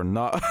tavern.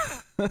 Not.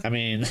 I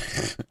mean,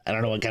 I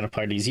don't know what kind of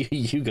parties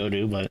you go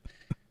to, but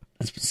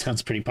that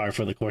sounds pretty par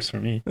for the course for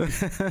me.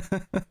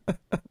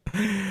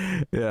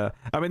 Yeah,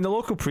 I mean, the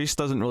local priest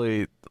doesn't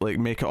really like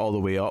make it all the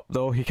way up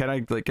though. He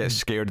kind of like gets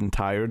scared and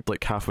tired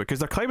like halfway because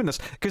they're climbing this.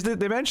 Because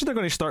they mentioned they're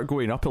going to start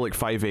going up at like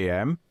 5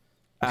 a.m.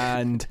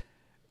 and.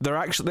 They're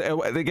actually,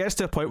 it gets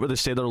to a point where they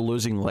say they're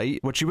losing light,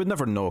 which you would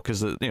never know because,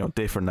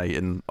 day for night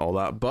and all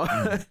that.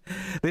 But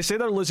they say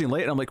they're losing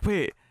light, and I'm like,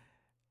 wait,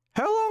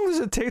 how long does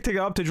it take to get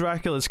up to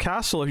Dracula's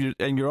castle if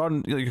you're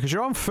on, because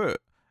you're on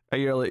foot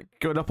and you're like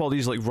going up all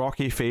these like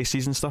rocky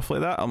faces and stuff like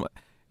that? I'm like,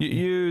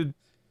 you've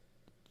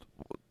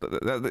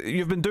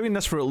been doing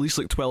this for at least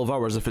like 12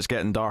 hours if it's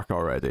getting dark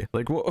already.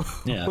 Like,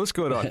 what's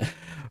going on?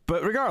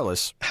 But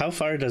regardless, how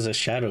far does a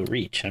shadow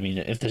reach? I mean,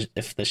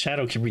 if the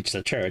shadow can reach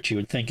the church, you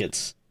would think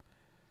it's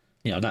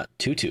not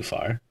too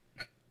far.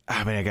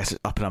 I mean, I guess it's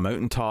up in a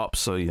mountaintop,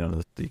 so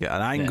you get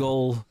an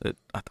angle.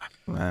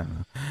 Yeah.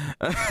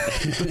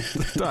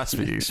 That's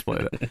what you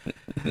explain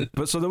it.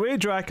 But so the way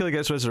Dracula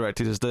gets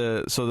resurrected is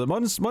the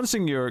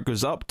Monsignor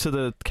goes up to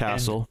the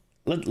castle.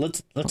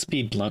 Let's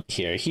be blunt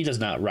here. He does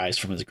not rise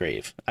from his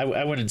grave.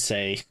 I wouldn't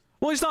say.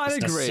 Well, he's not in a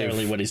grave.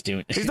 Necessarily what he's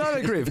doing. He's not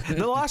in a grave.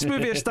 The last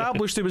movie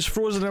established he was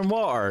frozen in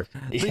water.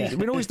 Yeah.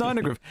 We know he's not in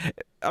a grave.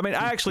 I mean,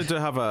 I actually do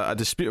have a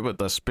dispute about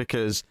this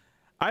because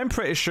I'm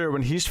pretty sure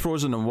when he's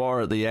frozen in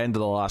water at the end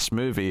of the last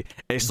movie,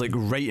 it's like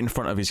right in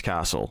front of his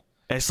castle.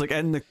 It's like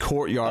in the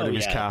courtyard of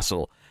his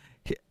castle.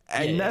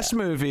 In this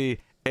movie,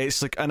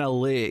 it's like in a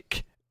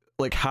lake,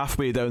 like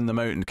halfway down the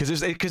mountain, because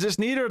it's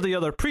near the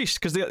other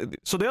priest.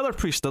 The other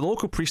priest, the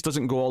local priest,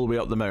 doesn't go all the way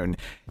up the mountain.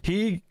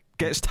 He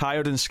gets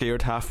tired and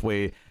scared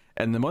halfway,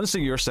 and the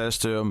Monsignor says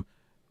to him,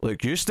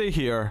 "Look, you stay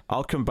here.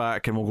 I'll come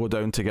back and we'll go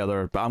down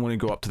together. But I'm going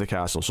to go up to the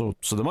castle."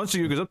 So the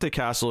Monsignor goes up to the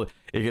castle.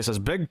 He gets this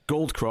big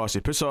gold cross.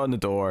 He puts it on the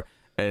door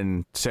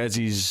and says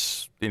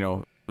he's,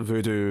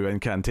 voodoo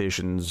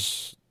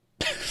incantations,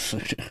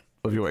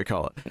 whatever you want to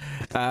call it.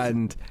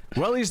 And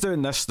while he's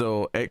doing this,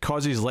 though, it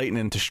causes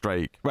lightning to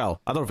strike. Well,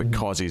 I don't know if it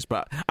causes,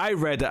 but I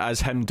read it as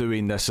him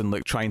doing this and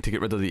like trying to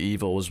get rid of the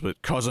evils, but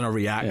causing a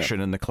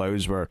reaction in the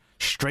clouds where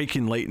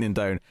striking lightning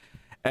down.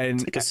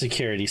 And it's like a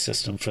security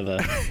system for the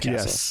castle.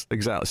 Yes,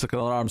 exactly. It's like an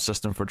alarm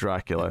system for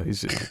Dracula.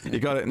 He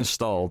got it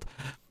installed.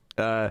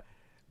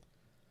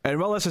 And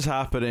while this is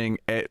happening,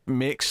 it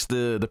makes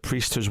the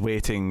priest who's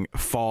waiting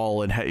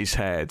fall and hit his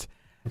head.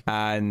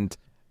 And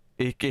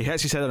he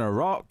hits his head on a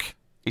rock.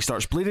 He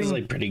starts bleeding. It's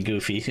like pretty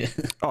goofy.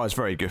 Oh, it's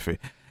very goofy.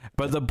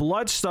 But the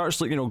blood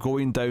starts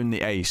going down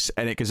the ice,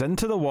 and it goes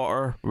into the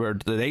water where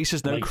the ice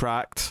is now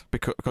cracked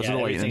because of the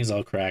lightning. Everything's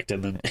all cracked,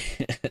 and then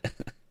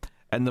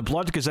and the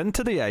blood goes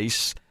into the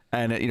ice,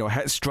 and it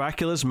hits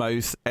Dracula's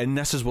mouth, and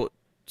this is what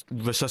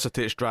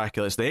resuscitates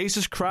Dracula. It's the ice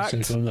is cracked.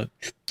 The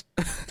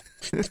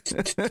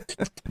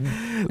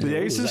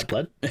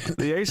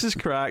ice is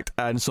cracked,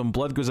 and some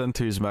blood goes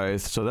into his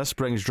mouth. So this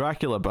brings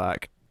Dracula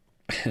back.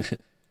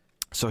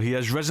 So he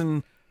has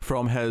risen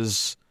from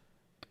his.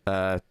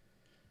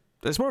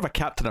 It's more of a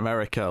Captain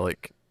America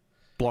like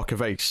block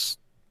of ice.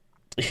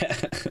 Yeah,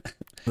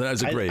 that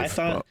is a grave. I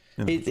thought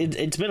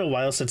it's been a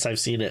while since I've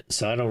seen it,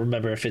 so I don't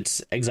remember if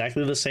it's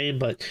exactly the same.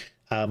 But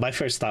my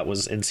first thought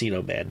was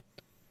Encino Man.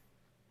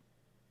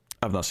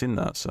 I've not seen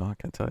that, so I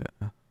can't tell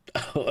you.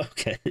 Oh,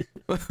 okay.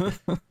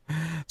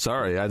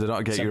 Sorry, I did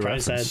not get your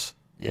reference.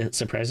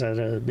 Surprised I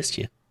missed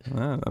you.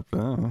 I don't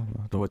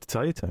know what to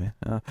tell you, Timmy.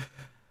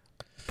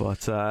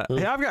 But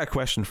hey, I've got a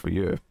question for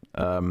you.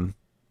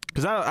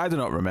 Because I do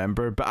not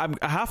remember, but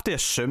I have to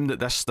assume that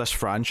this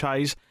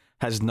franchise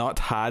has not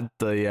had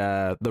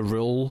the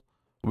rule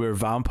where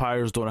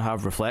vampires don't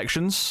have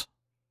reflections.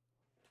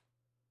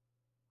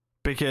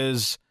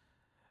 Because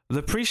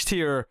the priest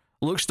here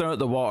looks down at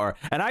the water,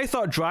 and I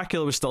thought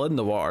Dracula was still in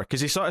the water,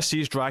 because he sort of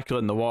sees Dracula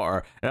in the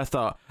water, and I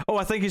thought, oh,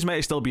 I think he's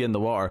might still be in the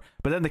water.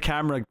 But then the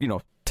camera,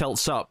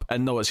 tilts up,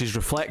 and no, it's his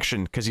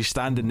reflection, because he's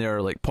standing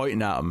there, like,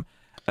 pointing at him.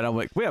 And I'm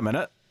like, wait a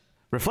minute,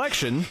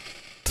 reflection?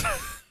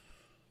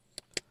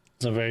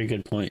 That's a very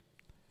good point.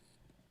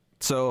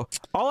 So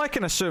all I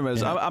can assume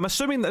is, I'm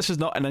assuming this is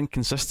not an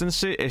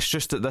inconsistency, it's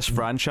just that this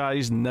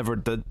franchise never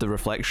did the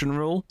reflection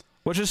rule,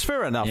 which is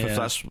fair enough if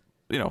that's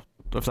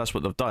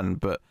what they've done,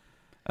 but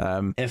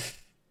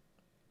if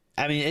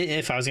I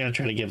was gonna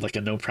try to give like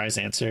a no prize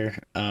answer,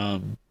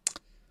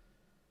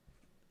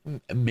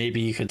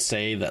 maybe you could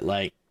say that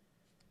like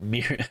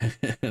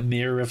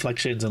mirror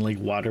reflections and like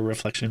water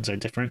reflections are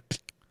different.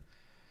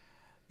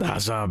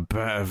 That's a bit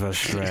of a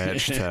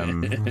stretch,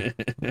 Tim.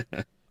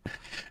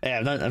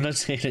 Yeah, I'm not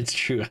saying it's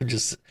true. I'm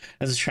just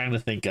trying to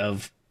think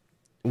of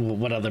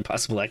what other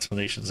possible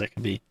explanations there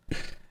could be.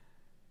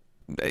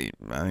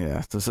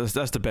 Yeah,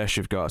 that's the best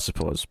you've got, I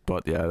suppose.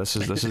 But yeah, this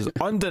is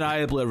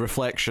undeniably a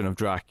reflection of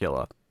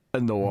Dracula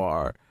in the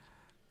water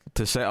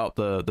to set up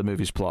the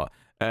movie's plot,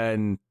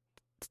 and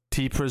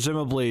he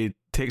presumably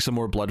takes some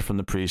more blood from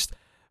the priest.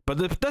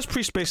 But this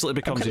priest basically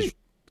becomes his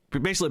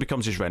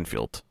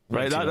Renfield,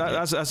 right?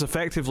 That's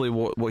effectively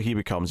what he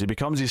becomes. He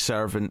becomes his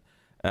servant,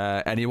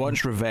 and he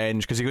wants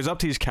revenge because he goes up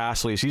to his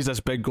castle. He sees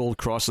this big gold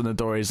cross on the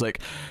door. He's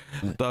like,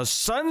 "The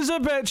sons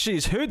of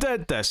bitches! Who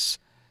did this?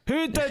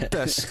 Who did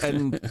this?"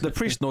 And the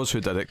priest knows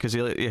who did it because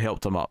he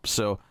helped him up.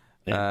 So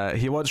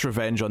he wants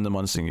revenge on the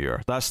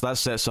Monsignor. That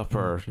sets up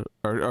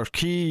our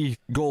key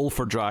goal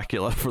for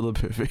Dracula for the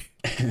movie.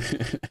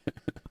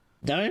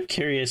 Now I'm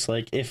curious,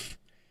 like if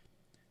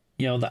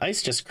the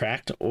ice just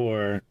cracked,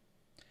 or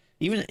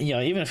even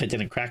if it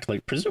didn't crack,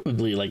 like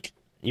presumably, like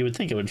you would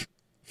think it would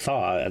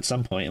thaw at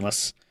some point,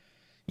 unless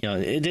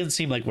it didn't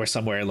seem like we're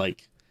somewhere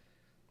like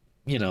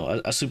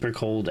a super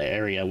cold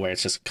area where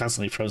it's just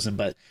constantly frozen.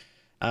 But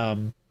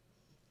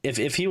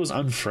if he was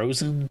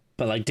unfrozen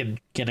but like didn't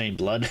get any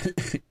blood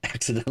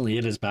accidentally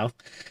in his mouth,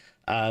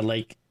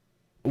 like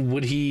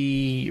would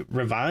he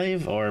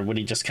revive, or would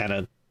he just kind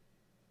of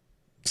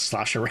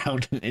slosh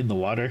around in the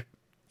water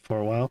for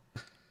a while?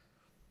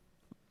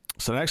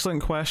 It's an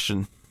excellent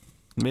question.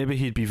 Maybe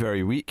he'd be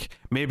very weak.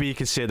 Maybe you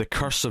could say the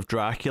curse of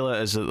Dracula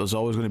is that there's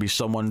always going to be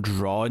someone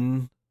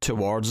drawn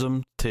towards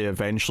him to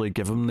eventually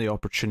give him the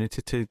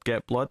opportunity to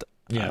get blood.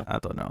 Yeah, I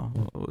don't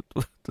know.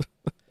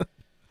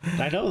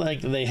 I know, like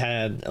they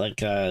had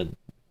like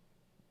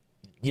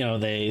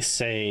they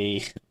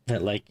say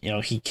that like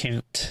he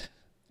can't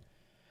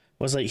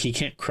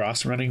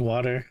cross running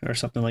water or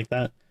something like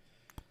that.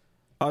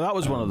 Oh, that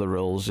was one of the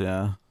rules,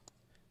 yeah.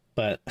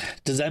 But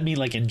does that mean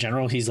like in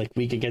general he's like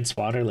weak against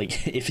water?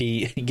 Like if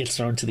he gets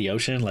thrown to the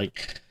ocean,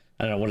 like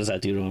I don't know, what does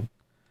that do to him?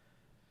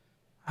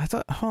 I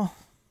thought,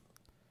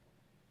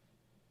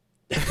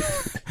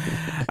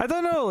 I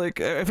don't know. Like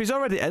if he's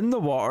already in the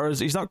waters,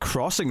 he's not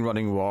crossing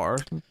running water.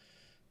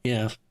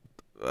 Yeah.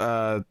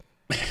 And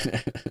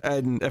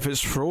if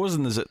it's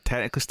frozen, is it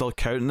technically still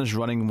counting as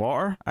running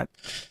water?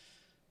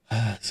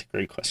 That's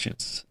great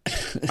questions.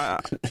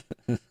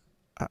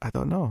 I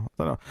don't know.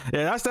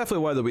 Yeah, that's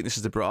definitely one of the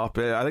weaknesses they brought up.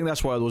 I think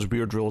that's one of those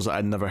weird rules that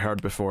I'd never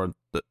heard before,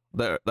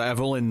 that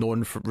I've only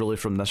known really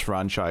from this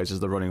franchise, is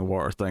the running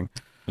water thing.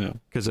 Yeah.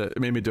 Because it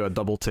made me do a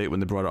double take when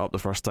they brought it up the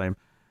first time.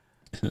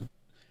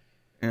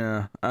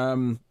 Yeah.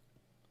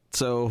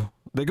 So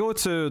they go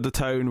to the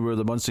town where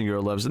the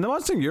Monsignor lives, and the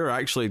Monsignor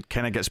actually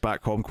kind of gets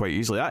back home quite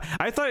easily.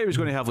 I thought he was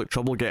going to have like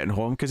trouble getting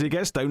home, because he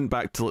gets down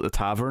back to like the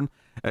tavern,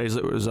 and he's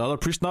like, "Is the other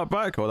priest not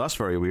back? Oh, that's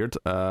very weird."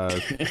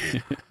 And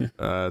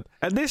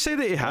they say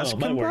that he has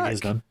come back. Is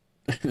done.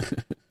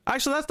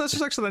 Actually, that's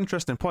just actually an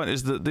interesting point,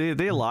 is that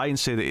they lie and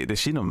say that they've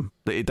seen him,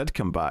 that he did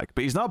come back,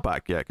 but he's not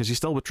back yet, because he's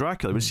still with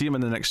Dracula. We see him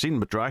in the next scene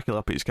with Dracula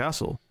up at his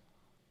castle.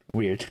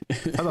 Weird. I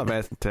don't have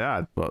anything to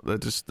add, but they're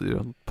just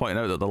pointing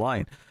out that the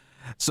line.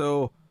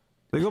 So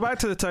they go back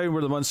to the town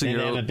where the Monsignor...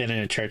 They haven't been in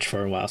a church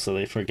for a while, so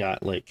they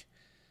forgot like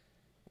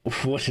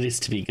what it is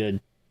to be good.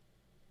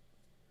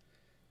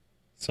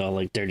 It's all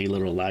like dirty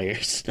little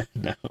liars.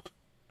 No.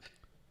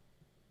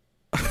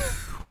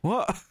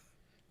 What?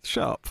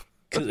 Shut up.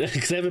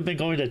 Because they haven't been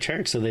going to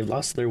church, so they've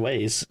lost their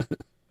ways.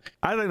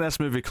 I think this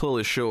movie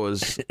clearly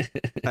shows,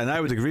 and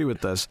I would agree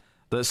with this,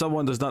 that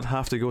someone does not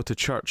have to go to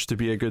church to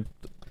be a good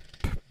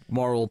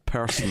moral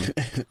person.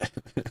 Are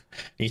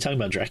you talking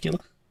about Dracula?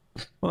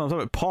 Well, I'm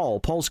talking about Paul.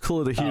 Paul's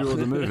clearly the hero of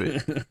the movie.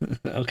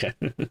 Okay.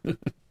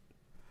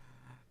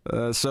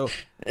 So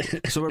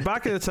we're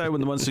back in the town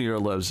when the Monsignor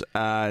lives,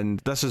 and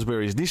this is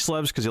where his niece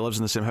lives, because he lives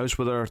in the same house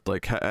with her.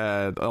 Like,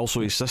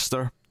 also his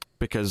sister,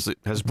 because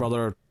his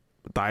brother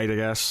died, I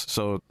guess.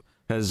 So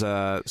his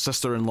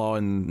sister-in-law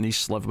and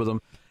niece live with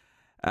him,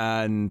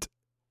 and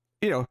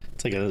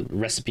it's like a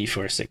recipe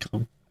for a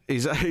sitcom.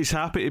 He's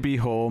happy to be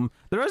home.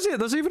 There's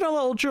even a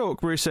little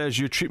joke where he says,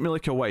 "You treat me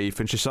like a wife,"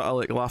 and she sort of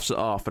like laughs it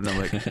off, and I'm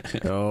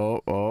like,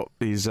 oh,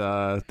 his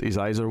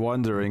eyes are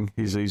wandering.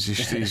 He's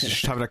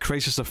having a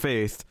crisis of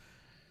faith.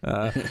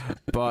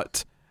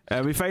 But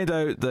we find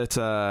out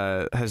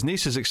that his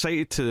niece is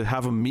excited to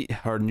have him meet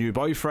her new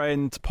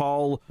boyfriend,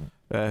 Paul,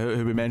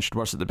 who we mentioned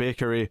works at the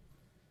bakery.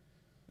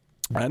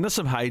 And there's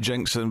some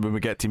hijinks, and when we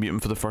get to meet him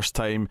for the first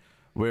time,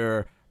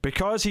 where,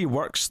 because he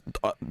works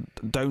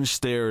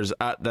downstairs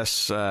at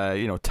this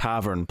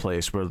tavern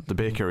place where the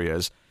bakery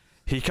is,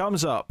 he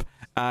comes up,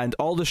 and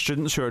all the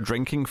students who are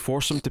drinking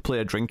force him to play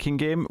a drinking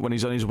game when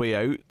he's on his way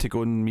out to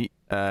go and meet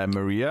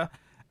Maria.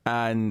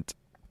 And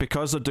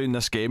because they're doing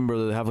this game where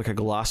they have like a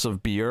glass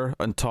of beer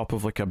on top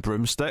of like a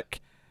broomstick,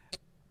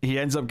 he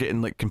ends up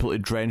getting like completely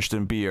drenched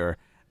in beer,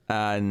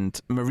 and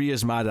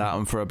Maria's mad at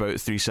him for about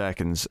 3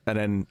 seconds and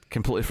then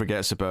completely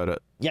forgets about it.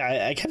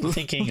 Yeah, I kept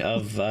thinking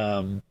of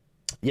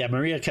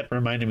Maria kept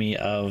reminding me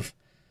of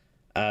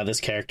this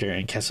character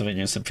in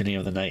Castlevania Symphony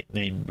of the Night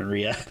named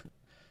Maria.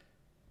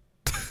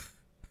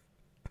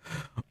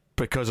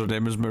 Because her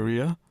name is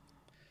Maria?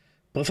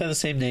 Both have the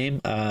same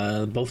name,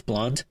 both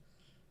blonde.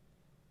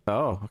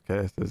 Oh,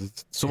 okay.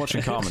 There's so much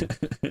in common.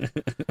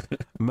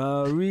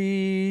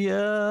 Maria,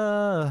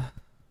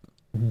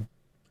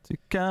 to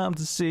come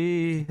to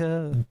see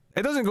her.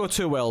 It doesn't go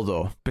too well,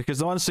 though, because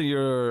the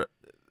Monsignor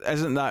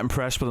isn't that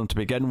impressed with him to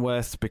begin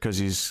with, because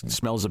he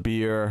smells of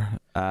beer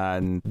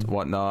and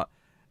whatnot.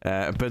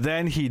 But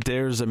then he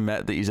dares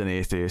admit that he's an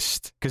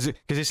atheist, because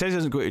he says he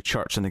doesn't go to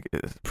church, and the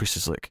priest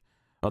is like,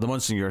 or the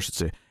Monsignor should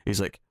say,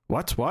 he's like,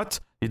 what?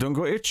 You don't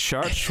go to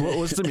church?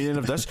 What's the meaning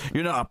of this?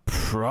 You're not a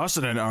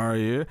Protestant, are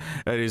you?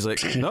 And he's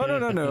like,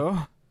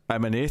 no.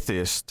 I'm an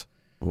atheist.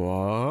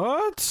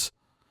 What?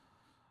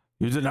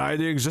 You deny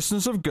the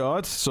existence of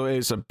God? So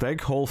it's a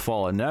big whole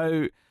falling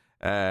out.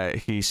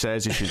 He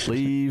says he should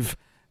leave,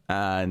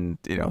 and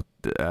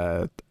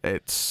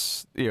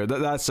it's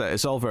that's it.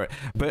 It's all very.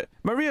 But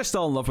Maria's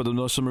still in love with him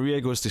though, so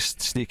Maria goes to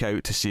sneak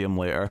out to see him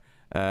later.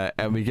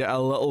 And we get a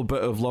little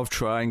bit of love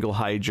triangle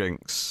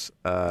hijinks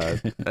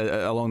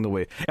along the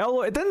way.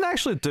 Although it didn't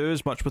actually do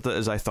as much with it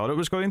as I thought it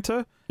was going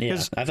to. Yeah, I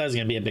thought it was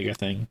going to be a bigger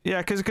thing.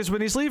 Yeah, because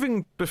when he's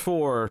leaving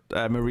before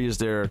Maria's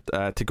there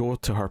to go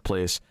to her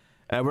place,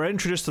 we're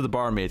introduced to the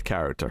barmaid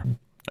character,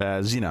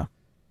 Xena.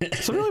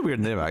 It's a really weird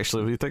name,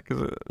 actually, when you think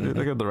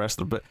of the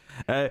rest of it.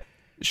 But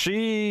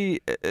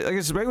she, I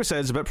guess like we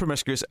said, is a bit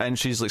promiscuous, and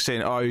she's like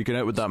saying, "Oh, you're going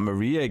out with that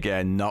Maria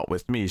again, not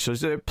with me." So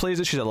it plays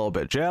that she's a little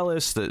bit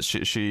jealous, that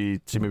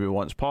she maybe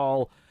wants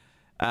Paul,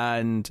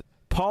 and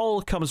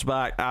Paul comes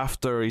back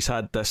after he's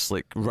had this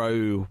like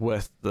row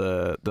with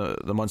the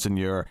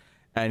Monsignor,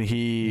 and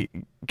he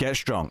gets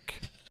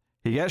drunk.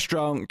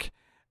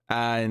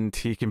 And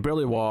he can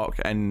barely walk,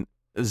 and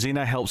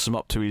Xena helps him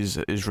up to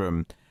his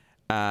room,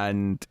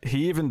 and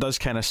he even does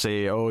kind of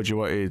say, "Oh, do you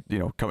want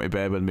to come to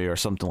bed with me?" or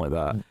something like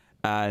that.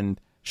 And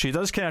she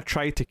does kind of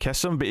try to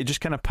kiss him, but he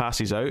just kind of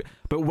passes out.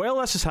 But while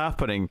this is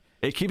happening,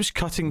 it keeps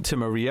cutting to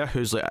Maria,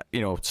 who's like,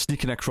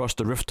 sneaking across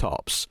the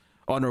rooftops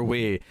on her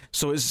way.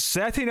 So it's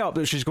setting up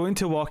that she's going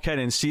to walk in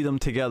and see them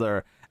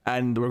together,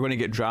 and we're going to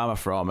get drama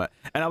from it.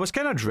 And I was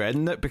kind of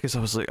dreading it because I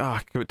was like,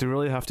 do we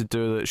really have to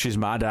do that? She's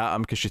mad at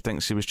him because she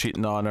thinks he was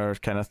cheating on her,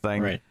 kind of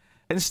thing. Right.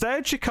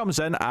 Instead, she comes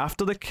in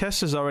after the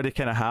kiss has already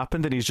kind of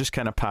happened and he's just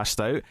kind of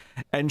passed out.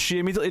 And she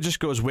immediately just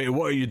goes, wait,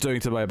 what are you doing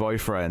to my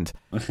boyfriend?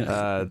 And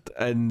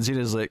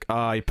Xena's like,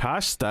 he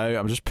passed out.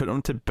 I'm just putting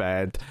him to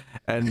bed.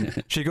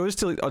 And she goes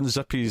to like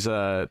unzip his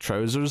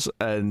trousers,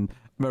 and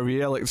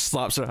Maria like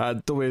slaps her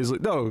hand away. He's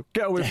like, no,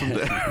 get away from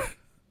there.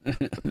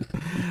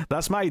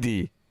 That's my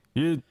D.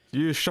 You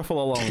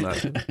shuffle along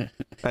there.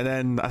 And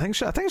then I think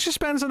she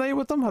spends the night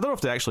with them. I don't know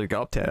if they actually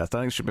got up to it. I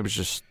think she maybe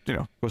just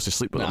goes to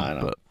sleep with them.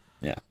 But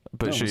yeah,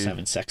 but she's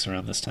having sex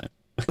around this time.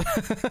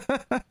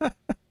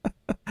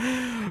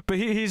 But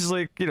he's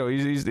like,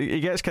 he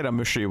gets kind of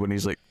mushy when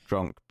he's like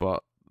drunk,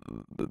 but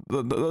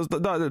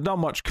not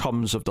much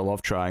comes of the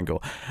love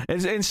triangle.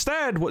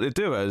 Instead, what they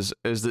do is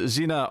that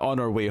Xena on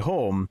her way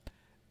home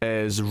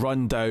is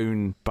run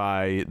down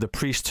by the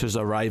priest who's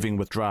arriving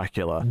with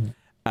Dracula,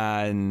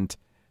 and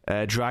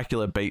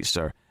Dracula bites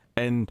her.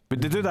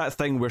 But they do that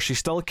thing where she's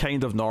still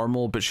kind of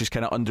normal, but she's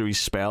kind of under his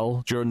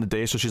spell during the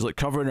day. So she's like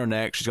covering her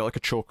neck. She's got like a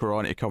choker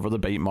on to cover the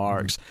bite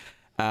marks,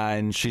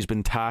 and she's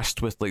been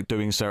tasked with like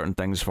doing certain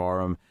things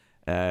for him.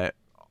 The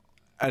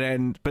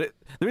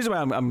reason why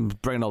I'm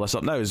bringing all this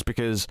up now is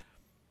because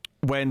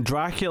when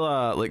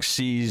Dracula like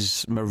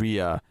sees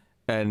Maria,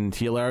 and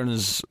he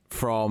learns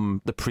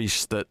from the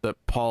priest that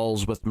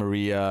Paul's with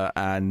Maria,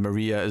 and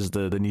Maria is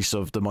the niece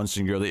of the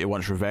Monsignor that he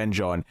wants revenge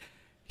on,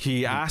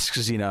 he asks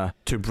Xena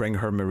to bring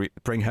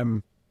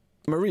him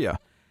Maria.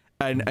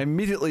 And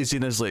immediately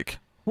Xena's like,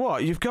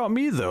 what? You've got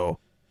me though?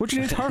 What do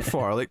you need her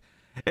for? Like,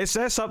 it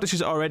sets up that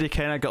she's already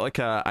kind of got like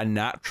a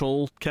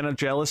natural kind of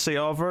jealousy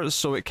of her,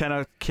 so it kind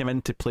of came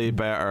into play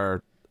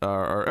better.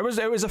 Or it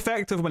was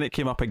effective when it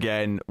came up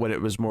again, when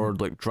it was more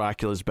like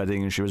Dracula's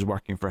bidding and she was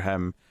working for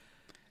him,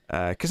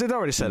 because they'd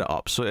already set it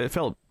up, so it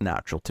felt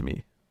natural to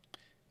me.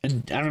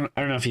 And I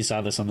don't know if you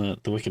saw this on the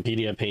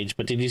Wikipedia page,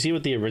 but did you see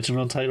what the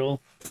original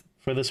title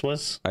for this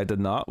was? I did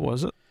not.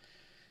 Was it?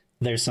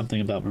 There's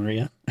Something About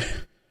Maria. Oh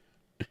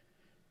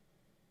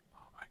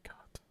my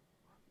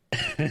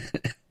god.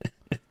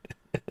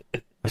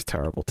 That's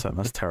terrible, Tim.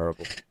 That's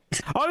terrible.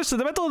 Honestly,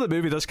 the middle of the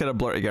movie does kind of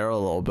blur together a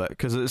little bit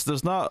because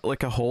there's not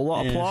like a whole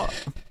lot of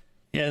plot.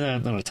 Yeah,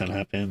 not a ton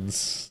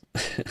happens.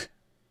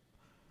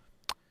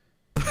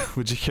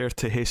 Would you care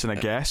to hasten a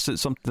guess at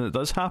something that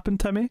does happen,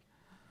 Timmy?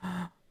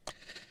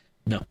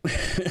 No.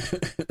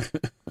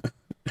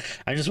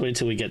 I just wait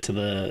till we get to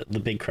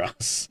the big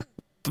cross.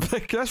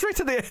 That's right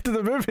at the end of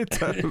the movie,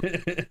 Tim.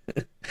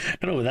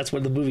 I know, but that's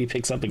when the movie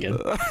picks up again.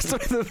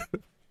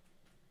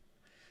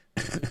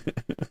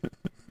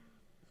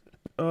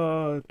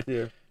 Oh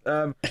dear.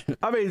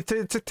 I mean,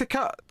 to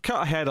cut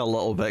ahead a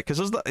little bit, because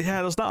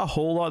there's not a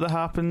whole lot that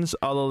happens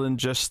other than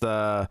just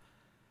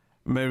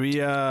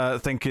Maria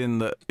thinking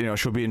that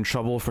she'll be in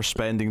trouble for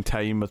spending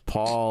time with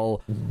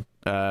Paul.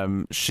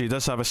 She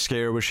does have a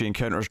scare where she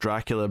encounters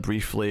Dracula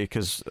briefly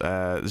because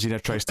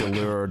Xena tries to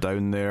lure her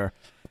down there.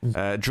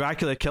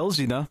 Dracula kills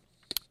Xena,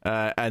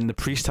 and the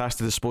priest has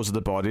to dispose of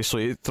the body, so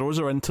he throws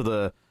her into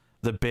the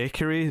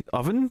bakery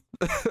oven.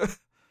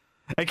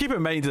 And keep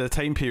in mind the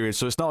time period,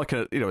 so it's not like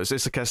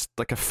it's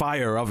like a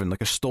fire oven,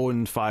 like a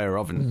stone fire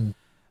oven.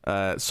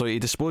 So he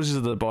disposes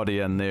of the body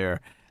in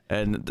there,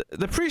 and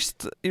the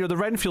priest, the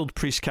Renfield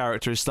priest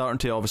character is starting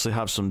to obviously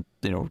have some,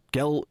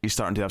 guilt. He's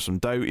starting to have some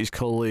doubt. He's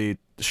clearly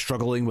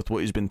struggling with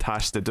what he's been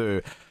tasked to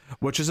do,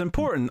 which is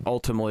important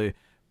ultimately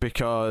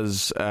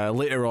because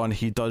later on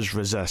he does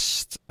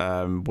resist,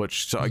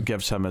 which sort of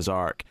gives him his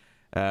arc,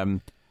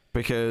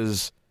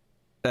 because.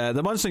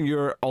 The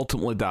Monsignor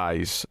ultimately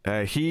dies.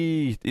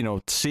 He,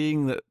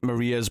 seeing that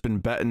Maria's been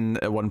bitten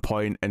at one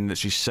point and that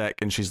she's sick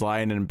and she's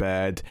lying in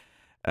bed,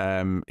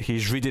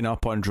 he's reading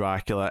up on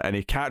Dracula and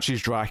he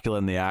catches Dracula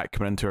in the act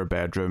coming into her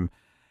bedroom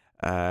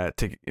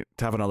to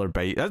have another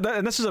bite.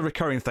 And this is a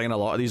recurring thing in a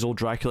lot of these old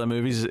Dracula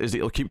movies, is that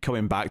he'll keep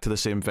coming back to the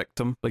same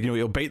victim. Like,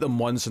 he'll bite them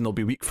once and they'll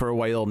be weak for a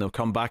while and they'll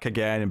come back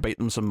again and bite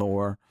them some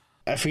more.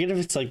 I forget if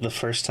it's like the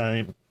first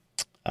time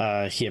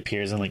he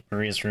appears in like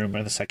Maria's room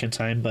or the second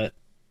time, but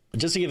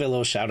just to give it a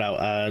little shout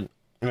out,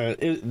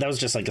 that was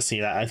just like a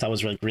scene that I thought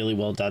was really, really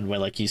well done, where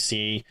like you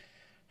see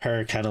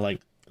her kind of like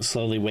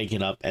slowly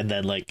waking up and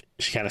then like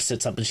she kind of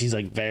sits up and she's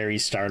like very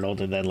startled,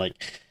 and then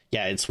like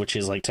it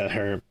switches like to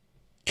her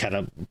kind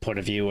of point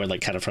of view, or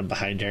like kind of from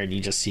behind her, and you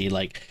just see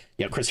like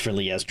Christopher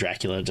Lee as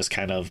Dracula just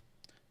kind of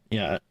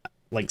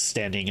like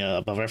standing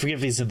above her. I forget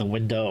if he's in the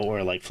window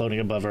or like floating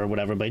above her or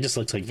whatever, but he just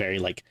looks like very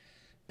like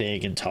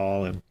big and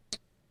tall, and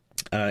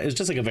it was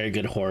just like a very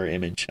good horror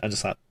image. I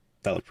just thought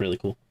that looked really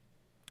cool.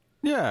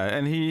 Yeah,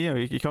 and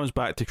he comes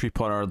back to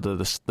creep on her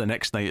the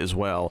next night as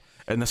well,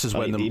 and this is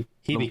when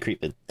he'd be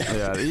creeping.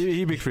 Yeah,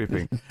 he'd be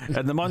creeping,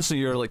 and the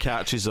Monsignor like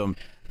catches him,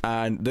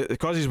 And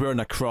because he's wearing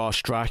a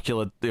cross,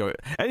 Dracula,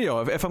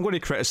 if I'm going to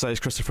criticize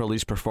Christopher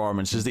Lee's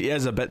performance, is that he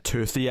is a bit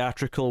too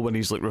theatrical when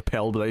he's like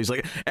repelled by it. He's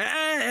like,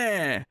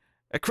 a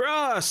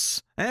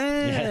cross,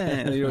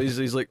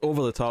 he's like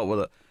over the top with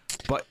it.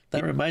 But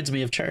that reminds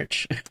me of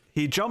church.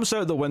 He jumps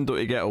out the window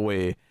to get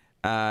away,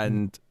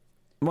 and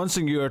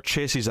Monsignor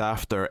chases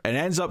after and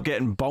ends up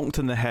getting bonked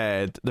in the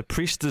head. The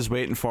priest is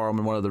waiting for him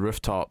on one of the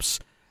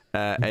rooftops.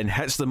 And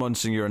hits the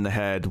Monsignor in the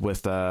head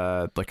with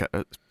like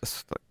a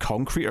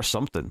concrete or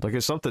something, like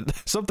it's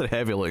something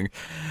heavy looking,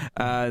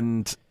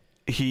 and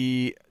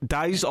he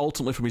dies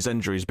ultimately from his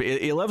injuries. But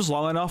he lives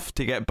long enough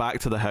to get back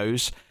to the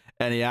house,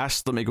 and he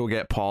asks them to go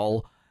get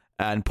Paul,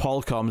 and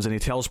Paul comes and he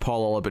tells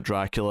Paul all about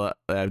Dracula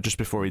just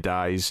before he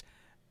dies,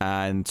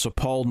 and so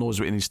Paul knows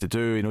what he needs to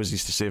do. He knows he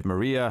needs to save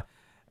Maria,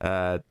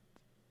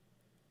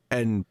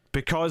 and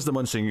because the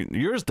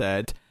Monsignor's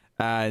dead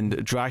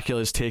and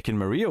Dracula's taken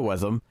Maria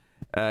with him.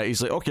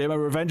 He's like, okay, my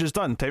revenge is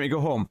done. Time to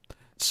go home.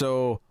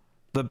 So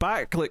the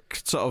back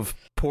sort of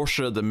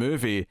portion of the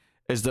movie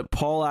is that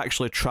Paul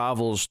actually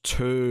travels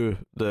to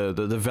the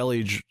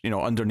village,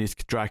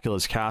 underneath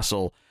Dracula's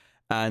castle,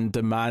 and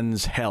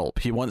demands help.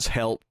 He wants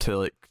help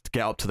to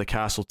get up to the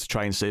castle to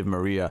try and save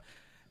Maria,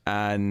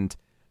 and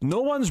no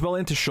one's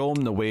willing to show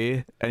him the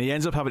way, and he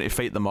ends up having to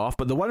fight them off.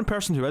 But the one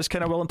person who is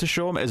kind of willing to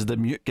show him is the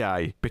mute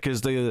guy,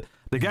 because the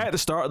guy at the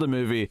start of the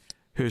movie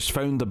who's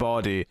found the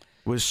body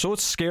was so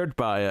scared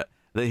by it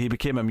that he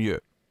became a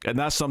mute, and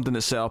that's something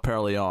that's set up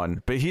early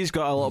on. But he's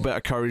got a little bit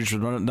of courage that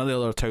none of the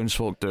other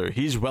townsfolk do.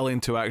 He's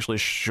willing to actually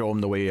show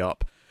him the way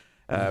up.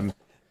 And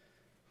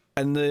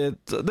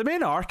the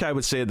main arc, I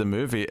would say, of the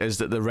movie is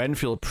that the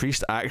Renfield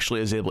priest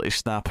actually is able to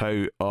snap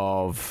out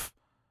of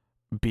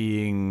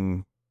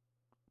being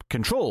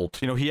controlled.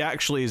 He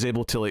actually is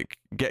able to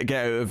get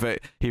out of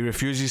it. He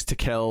refuses to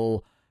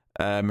kill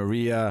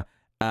Maria,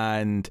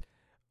 and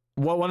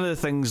one of the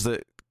things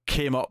that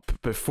came up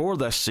before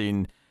this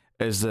scene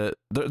is that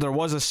there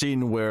was a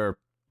scene where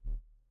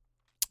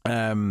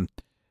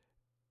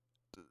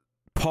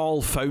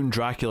Paul found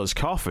Dracula's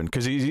coffin,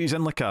 because he's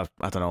in like a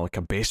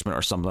basement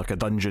or something, like a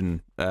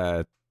dungeon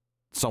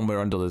somewhere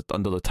under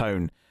the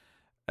town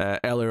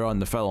earlier on in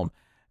the film,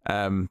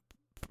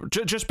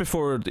 just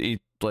before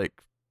he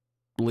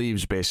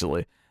leaves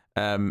basically,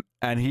 and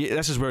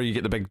this is where you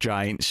get the big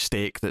giant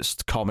stake that's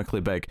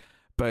comically big,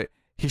 but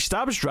he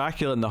stabs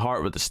Dracula in the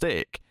heart with the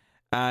stake.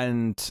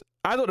 And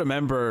I don't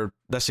remember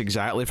this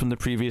exactly from the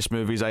previous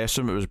movies. I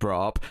assume it was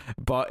brought up,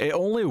 but it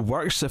only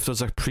works if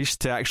there's a priest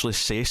to actually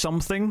say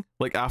something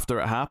after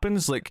it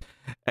happens.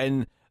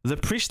 And the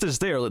priest is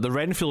there, the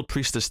Renfield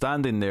priest is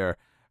standing there,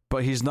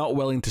 but he's not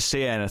willing to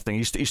say anything.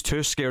 He's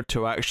too scared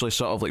to actually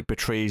sort of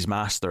betray his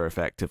master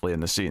effectively in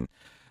the scene.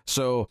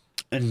 So,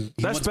 and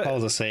he wants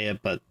Paul to say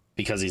it, but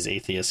because he's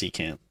atheist, he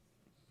can't.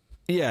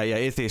 Yeah,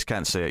 atheists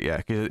can't say it. Yeah,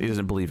 because he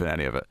doesn't believe in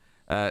any of it.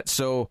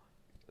 So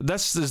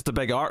this is the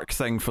big arc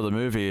thing for the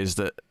movie, is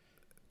that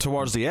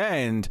towards the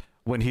end,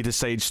 when he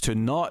decides to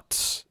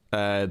not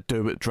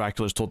do what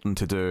Dracula's told him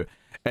to do,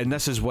 and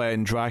this is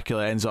when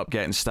Dracula ends up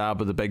getting stabbed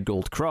with a big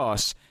gold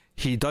cross,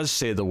 he does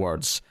say the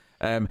words.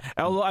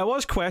 Although I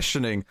was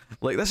questioning,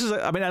 this is,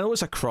 I know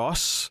it's a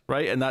cross,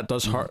 right, and that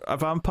does hurt a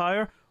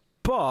vampire,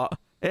 but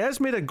it is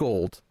made of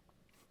gold.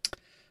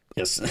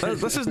 Yes.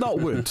 This is not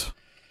wood.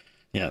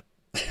 Yeah.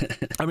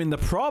 The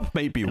prop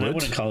might be wood. I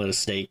wouldn't call it a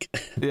stake.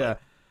 Yeah.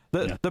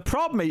 The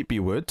prop might be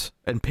wood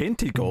and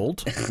painted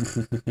gold.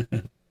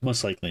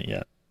 Most likely,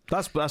 yeah.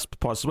 That's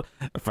possible.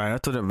 Fine, I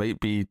thought it might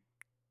be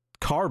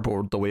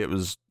cardboard the way it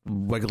was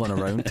wiggling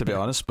around, to be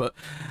honest, but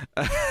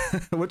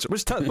which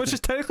is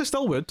technically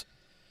still wood.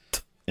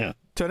 Yeah.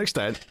 To an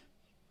extent.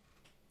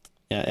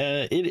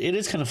 Yeah, it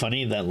is kind of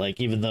funny that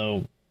even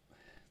though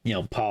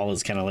Paul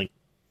is kind of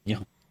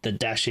the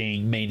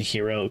dashing main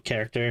hero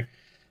character,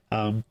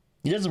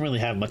 he doesn't really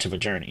have much of a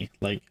journey.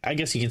 I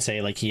guess you can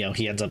say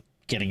he ends up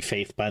getting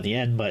faith by the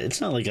end, but it's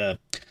not it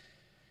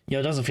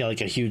doesn't feel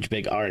like a huge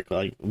big arc,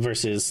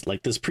 versus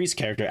this priest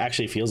character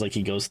actually feels like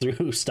he goes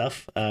through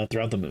stuff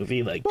throughout the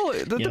movie.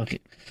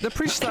 The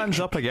priest stands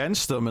up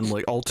against them,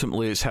 and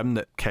ultimately it's him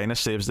that kind of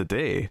saves the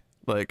day.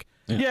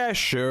 Yeah,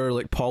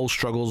 sure, Paul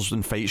struggles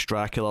and fights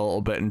Dracula a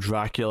little bit, and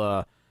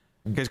Dracula,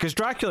 because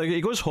Dracula,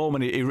 he goes home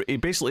and he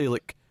basically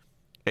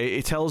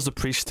he tells the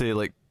priest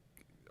to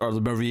or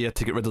the Maria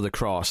to get rid of the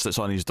cross that's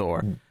on his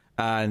door,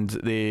 and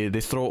they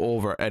throw it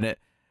over, and it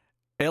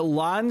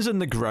lands in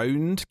the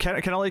ground, kind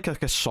of like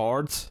a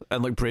sword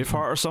and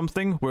Braveheart or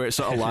something, where it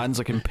sort of lands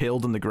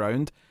impaled in the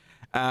ground,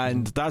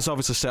 and that's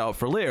obviously set up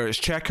for later. It's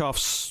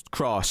Chekhov's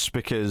cross,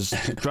 because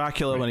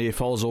Dracula, when he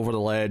falls over the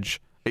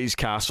ledge, his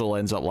castle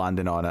ends up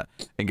landing on it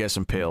and gets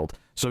impaled.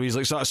 So he's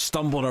sort of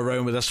stumbling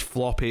around with this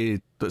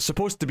floppy, that's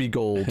supposed to be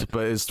gold,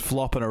 but is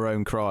flopping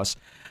around cross.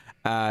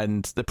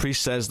 And the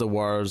priest says the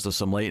words, there's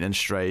some lightning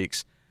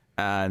strikes,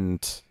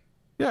 and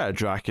yeah,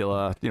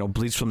 Dracula,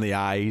 bleeds from the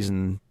eyes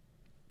and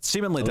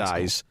seemingly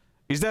dies. Cool.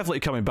 He's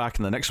definitely coming back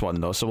in the next one,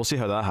 though, so we'll see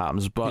how that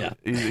happens. But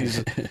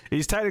yeah.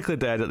 he's technically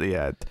dead at the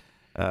end.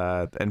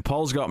 And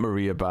Paul's got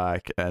Maria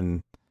back,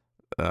 and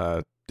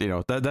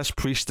this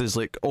priest is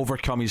like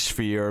overcome his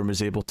fear and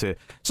was able to.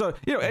 So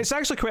it's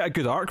actually quite a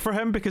good arc for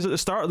him, because at the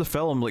start of the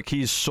film, like,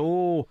 he's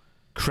so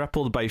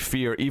crippled by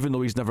fear, even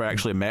though he's never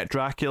actually met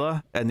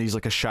Dracula, and he's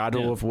like a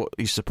shadow of what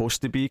he's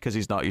supposed to be, because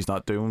he's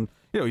not doing.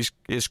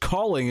 His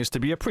calling is to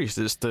be a priest.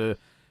 It's to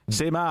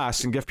say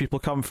mass and give people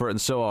comfort and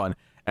so on,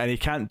 and he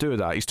can't do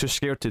that. He's too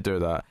scared to do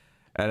that,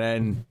 and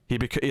then he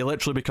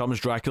literally becomes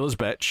Dracula's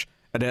bitch.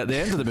 And at the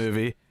end of the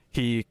movie,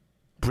 he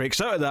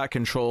breaks out of that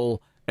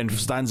control and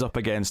stands up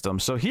against him.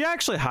 So he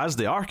actually has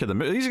the arc of the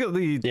movie. He's got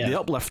the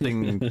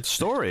uplifting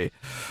story.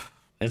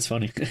 It's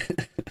funny.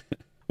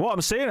 What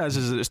I'm saying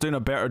is that it's doing a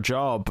better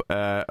job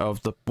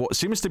of what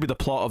seems to be the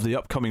plot of the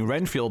upcoming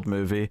Renfield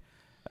movie.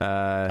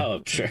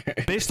 Sure.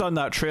 Based on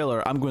that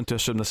trailer, I'm going to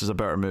assume this is a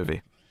better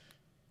movie.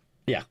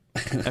 Yeah,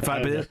 in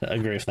fact, I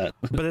agree with that.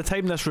 By the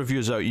time this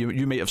review's out,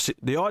 you might have seen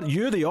the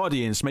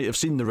audience might have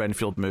seen the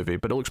Renfield movie,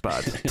 but it looks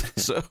bad.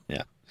 So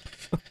yeah,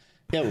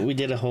 we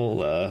did a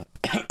whole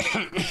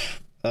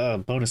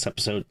bonus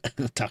episode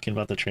talking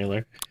about the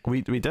trailer.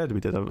 We did a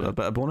bit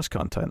of bonus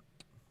content.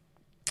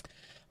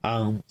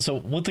 So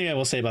one thing I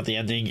will say about the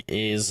ending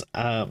is,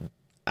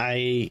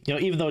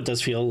 even though it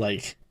does feel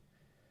like,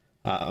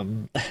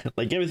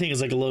 like everything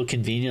is like a little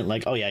convenient,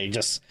 like, oh yeah, you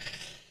just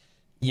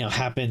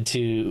happen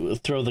to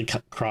throw the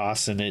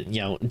cross and it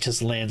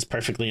just lands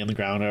perfectly on the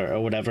ground or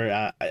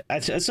whatever. I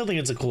still think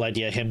it's a cool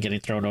idea, him getting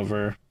thrown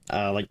over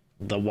like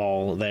the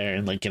wall there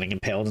and like getting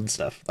impaled and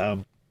stuff.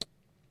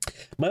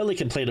 My only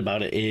complaint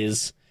about it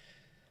is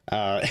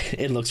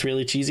it looks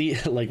really cheesy,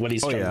 like when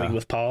he's struggling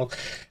with Paul,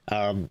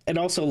 and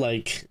also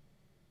like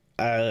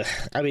I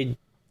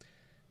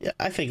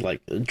think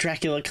like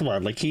Dracula, come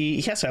on, like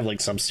he has to have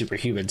like some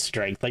superhuman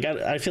strength. Like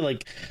I feel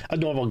like a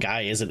normal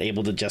guy isn't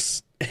able to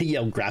just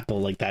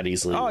grapple like that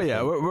easily. Oh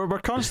yeah, we're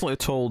constantly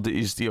told that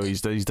he's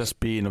he's this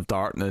being of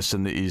darkness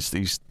and that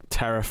he's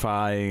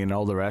terrifying and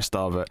all the rest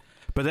of it.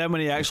 But then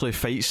when he actually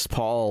fights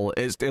Paul,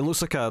 it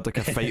looks like a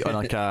fight on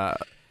like a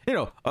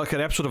like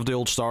an episode of the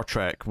old Star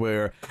Trek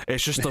where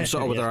it's just them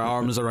sort of with their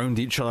arms around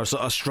each other,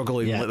 sort of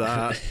struggling like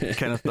that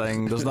kind of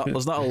thing. There's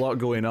not a lot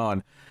going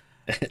on.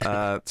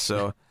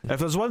 So if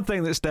there's one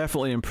thing that's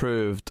definitely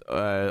improved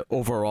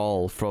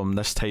overall from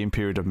this time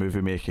period of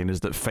movie making,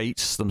 is that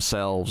fights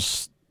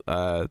themselves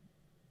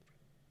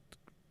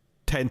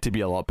tend to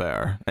be a lot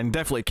better, and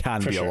definitely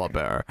can be a lot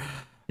better.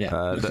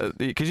 Yeah,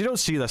 because you don't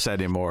see this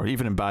anymore.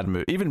 Even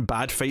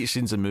bad fight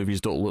scenes in movies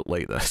don't look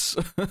like this.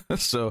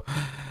 So,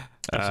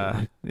 but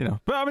I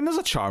mean, there's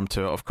a charm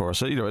to it, of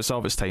course. It's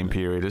of its time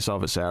period, it's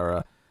of its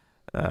era.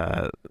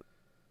 I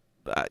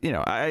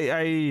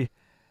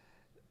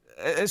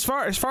as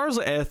far as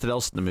like anything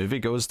else in the movie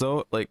goes,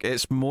 though, like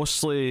it's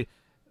mostly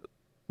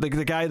like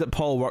the guy that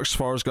Paul works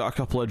for has got a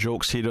couple of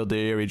jokes here or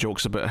there. He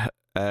jokes about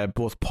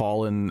both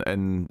Paul and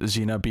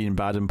Xena being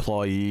bad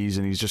employees,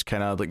 and he's just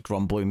kind of like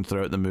grumbling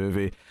throughout the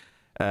movie.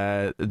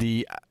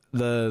 The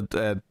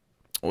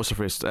what's her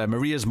face?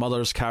 Maria's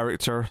mother's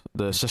character,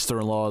 the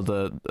sister-in-law,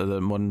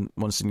 the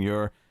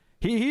Monsignor.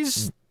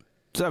 She's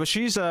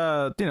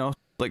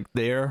like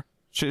there.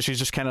 She's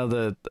just kind of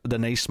the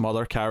nice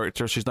mother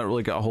character. She's not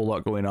really got a whole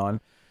lot going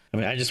on. I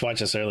mean, I just watched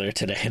this earlier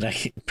today, and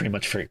I pretty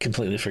much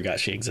completely forgot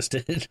she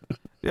existed.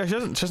 Yeah, she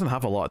doesn't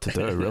have a lot to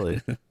do,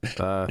 really.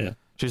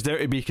 She's there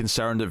to be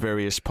concerned at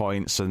various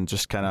points and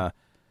just kind of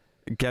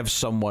give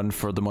someone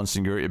for the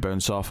Monsignor to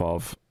bounce off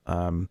of.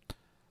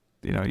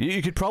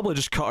 You could probably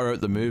just cut her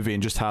out the movie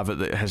and just have it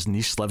that his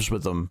niece lives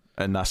with them,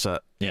 and that's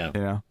it.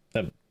 Yeah,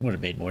 that would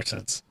have made more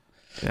sense.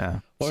 Yeah,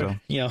 or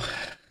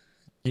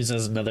use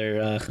as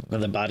another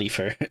body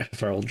for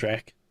old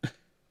Drac.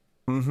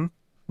 And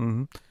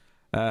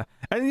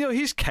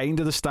he's kind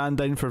of the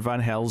stand-in for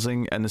Van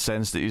Helsing in the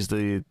sense that he's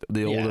the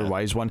older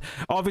wise one.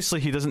 Obviously,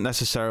 he doesn't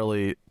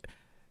necessarily,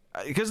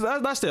 because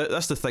that's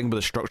the thing with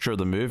the structure of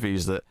the movie,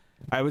 is that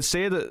I would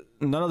say that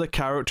none of the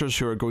characters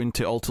who are going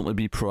to ultimately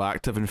be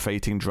proactive in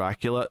fighting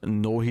Dracula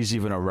know he's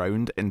even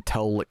around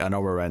until like an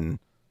hour in.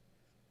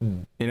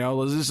 It's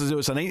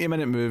a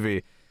 90-minute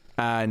movie,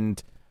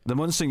 and the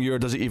Monsignor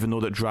doesn't even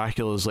know that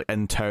Dracula's like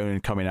in town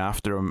and coming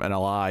after him and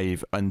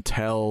alive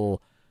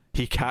until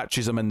he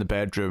catches him in the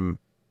bedroom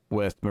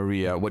with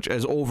Maria, which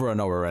is over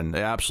an hour in. It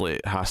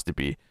absolutely has to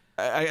be.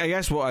 I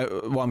guess what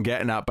I'm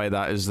getting at by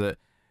that is that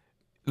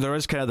there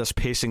is kind of this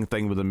pacing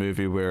thing with the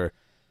movie where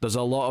there's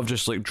a lot of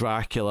just like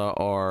Dracula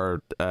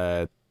or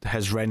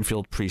his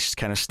Renfield priest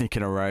kind of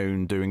sneaking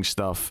around doing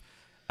stuff,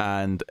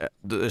 and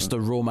it's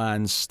the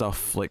romance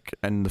stuff like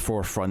in the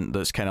forefront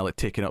that's kind of like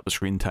taking up the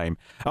screen time.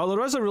 Oh,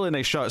 there is a really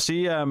nice shot.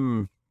 See,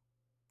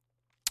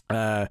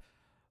 the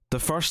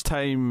first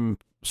time,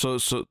 so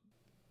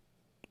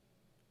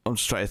I'm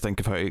just trying to think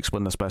of how to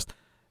explain this best.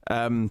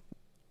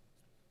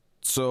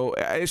 So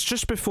it's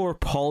just before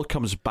Paul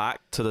comes back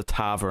to the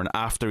tavern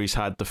after he's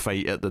had the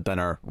fight at the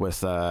dinner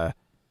with the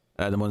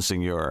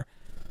Monsignor.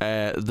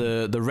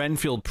 The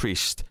Renfield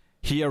priest,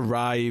 he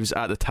arrives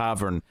at the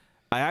tavern.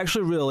 I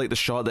actually really like the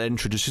shot that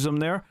introduces him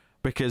there,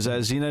 because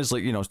Xena's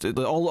like,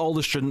 all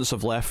the students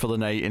have left for the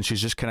night and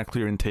she's just kind of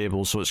clearing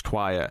tables, so it's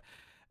quiet.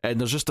 And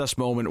there's just this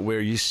moment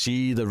where you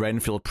see the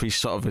Renfield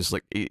priest sort of is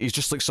like, he's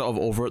just like sort of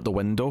over at the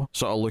window,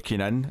 sort of looking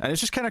in, and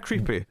it's just kind of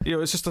creepy. You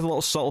know, it's just a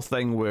little subtle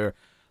thing where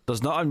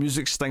there's not a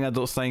music sting, I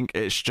don't think.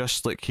 It's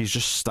just like he's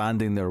just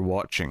standing there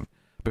watching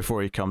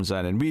before he comes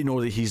in, and we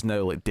know that he's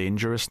now like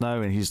dangerous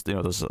now, and he's, you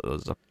know,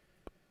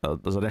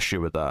 there's an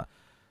issue with that.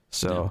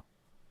 So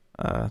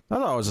I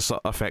thought it was a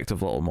sort of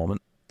effective little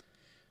moment.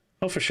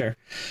 Oh, for sure.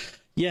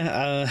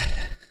 Yeah,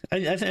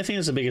 I think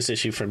it's the biggest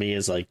issue for me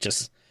is like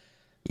just,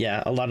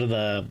 yeah, a lot of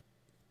the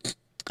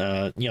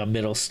you know,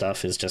 middle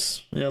stuff is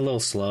just, you know, a little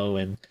slow,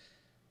 and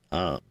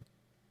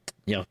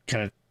you know,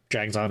 kind of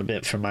drags on a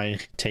bit for my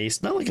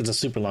taste. Not like it's a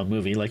super long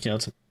movie, like, you know,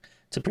 it's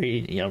a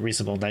pretty, you know,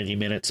 reasonable 90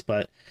 minutes,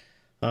 but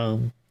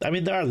I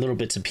mean, there are little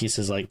bits and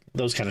pieces like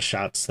those kind of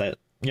shots that,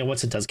 you know,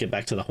 once it does get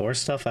back to the horror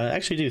stuff, I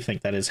actually do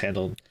think that is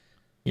handled,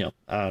 you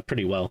know,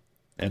 pretty well,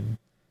 and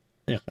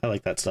yeah, I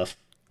like that stuff.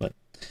 But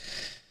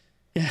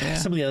yeah.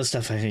 Some of the other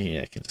stuff I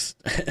can just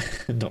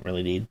don't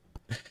really need.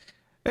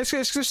 It's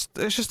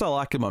just a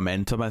lack of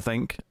momentum, I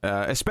think.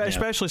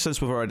 Especially since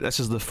this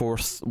is the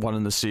fourth one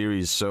in the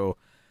series, so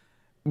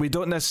we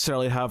don't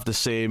necessarily have the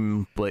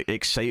same like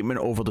excitement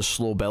over the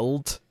slow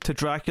build to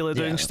Dracula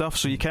doing stuff.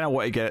 So you kind of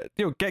want to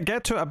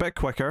get to it a bit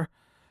quicker,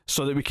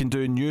 so that we can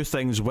do new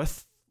things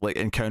with like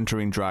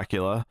encountering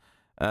Dracula.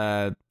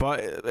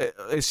 But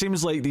it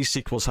seems like these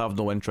sequels have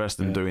no interest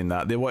in doing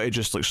that. They want to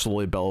just like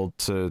slowly build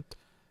to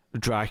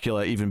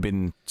Dracula even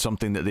being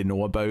something that they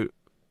know about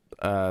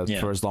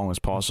for as long as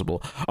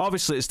possible.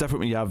 Obviously, it's different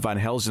when you have Van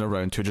Helsing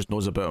around who just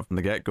knows about him from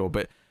the get-go,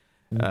 but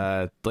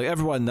like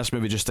everyone in this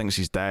movie just thinks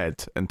he's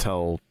dead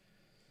until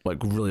like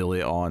really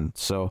late on.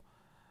 So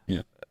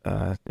you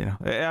know,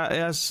 it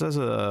has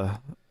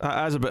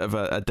a bit of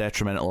a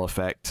detrimental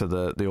effect to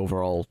the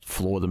overall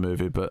flow of the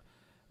movie. But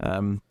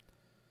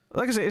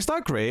like I say, it's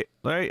not great,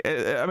 right?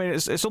 I mean,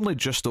 it's only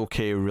just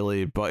okay,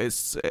 really, but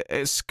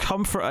it's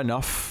comfort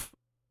enough,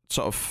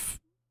 sort of,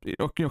 you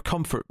know,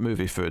 comfort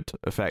movie food,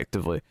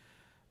 effectively.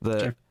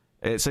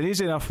 It's an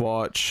easy enough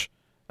watch.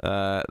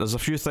 There's a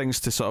few things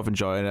to sort of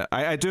enjoy in it.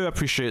 I do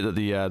appreciate that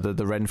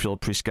the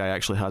Renfield priest guy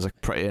actually has a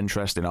pretty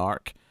interesting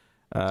arc,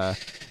 and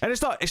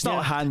it's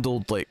not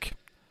handled like,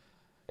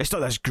 it's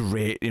not this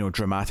great, you know,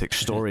 dramatic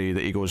story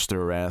that he goes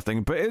through or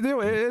anything, but you know,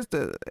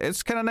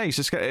 it's kind of nice.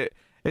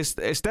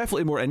 It's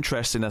definitely more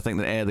interesting, I think,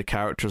 than any of the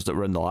characters that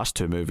were in the last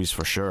two movies,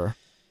 for sure.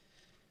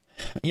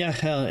 Yeah,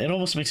 it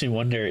almost makes me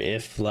wonder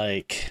if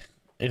like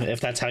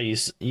if that's how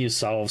you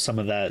solve some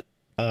of that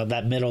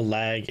that middle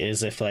lag,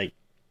 is if, like,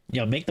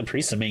 you know, make the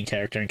priest the main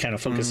character and kind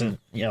of focus on,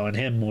 you know, on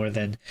him more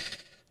than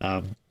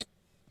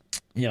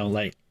you know,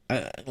 like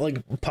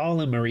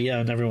Paul and Maria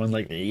and everyone,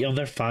 like, you know,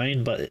 they're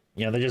fine, but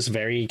you know, they're just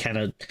very kind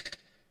of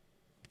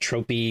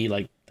tropey,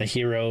 like the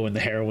hero and the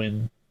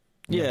heroine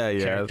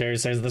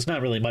characters. There's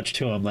not really much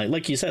to him.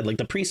 Like you said, like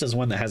the priest is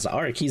one that has the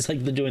arc. He's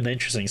like doing the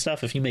interesting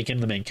stuff. If you make him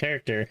the main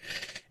character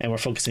and we're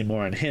focusing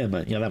more on him,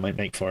 you know, that might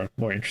make for a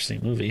more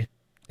interesting movie.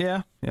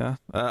 Yeah.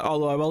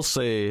 Although I will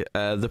say,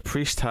 the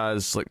priest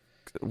has like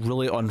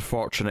really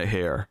unfortunate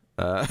hair.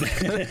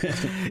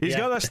 He's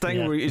got this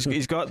thing where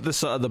he's got this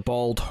sort of the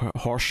bald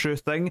horseshoe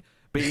thing,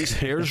 but his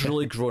hair's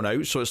really grown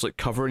out, so it's like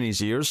covering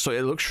his ears, so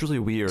it looks really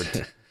weird.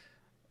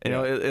 You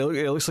know,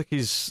 it looks like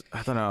he's,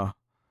 I don't know,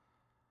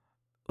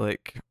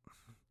 like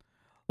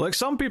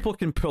some people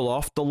can pull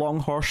off the long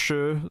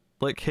horseshoe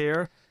like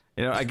hair.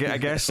 You know, I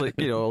guess like,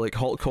 you know, like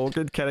Hulk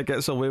Hogan kind of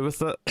gets away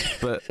with it,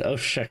 but oh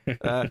sure.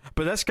 But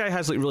this guy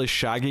has like really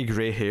shaggy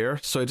grey hair,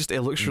 so it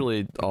looks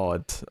really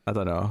odd. I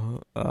don't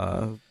know.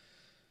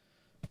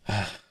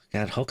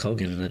 God, Hulk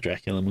Hogan in a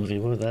Dracula movie,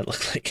 what would that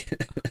look like?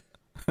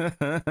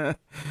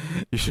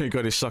 You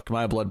got to suck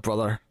my blood,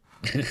 brother.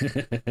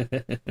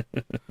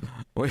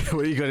 What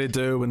are you going to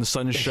do when the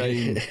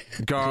sunshine,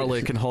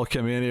 garlic, and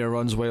Hulkamania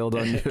runs wild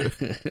on you?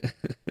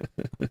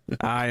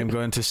 I am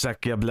going to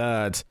suck your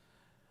blood.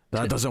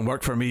 That doesn't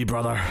work for me,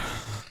 brother.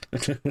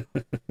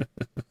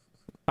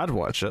 I'd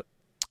watch it.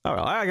 Oh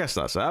well, I guess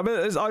that's it. I mean,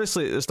 it's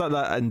not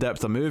that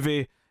in-depth a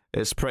movie.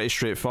 It's pretty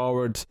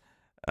straightforward.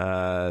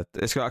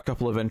 It's got a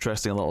couple of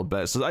interesting little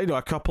bits. You know,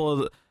 a couple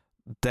of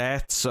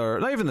deaths, or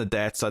not even the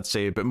deaths, I'd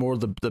say, but more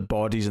the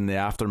bodies in the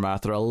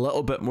aftermath are a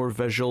little bit more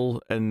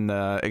visual and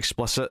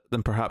explicit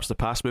than perhaps the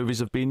past movies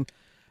have been.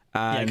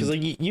 And because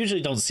like you usually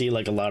don't see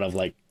like a lot of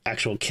like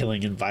actual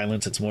killing and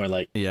violence. It's more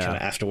like kind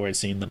of afterwards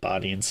seeing the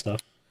body and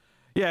stuff.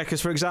 Yeah,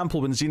 because for example,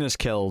 when Xena's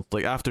killed,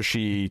 like after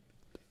she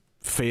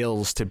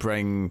fails to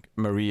bring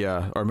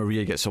Maria, or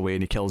Maria gets away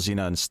and he kills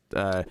Xena,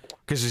 and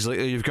because he's like,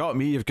 you've got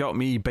me,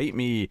 bite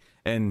me,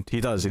 and he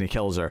does, and he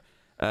kills her.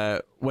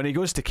 When he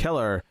goes to kill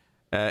her,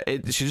 she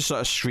just sort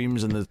of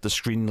streams, and the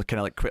screen kind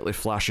of like quickly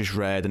flashes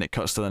red, and it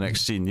cuts to the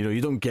next scene. You know, you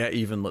don't get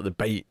even like the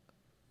bite,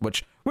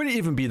 which wouldn't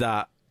even be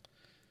that,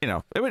 you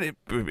know, it wouldn't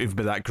even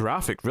be that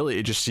graphic, really,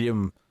 to just see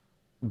him,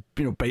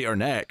 you know, bite her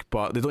neck,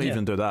 but they don't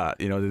even do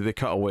that. You know, they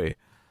cut away.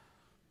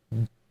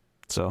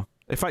 So,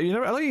 in fact, I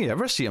don't think you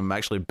ever see him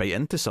actually bite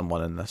into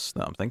someone in this.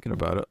 Now I'm thinking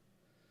about it.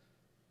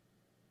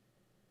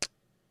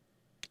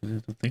 I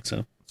don't think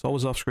so. It's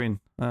always off screen.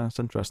 It's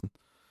interesting.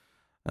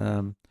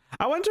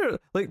 I wonder,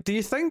 like, do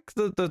you think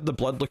the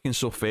blood looking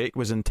so fake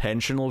was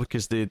intentional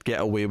because they'd get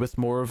away with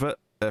more of it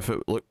if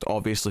it looked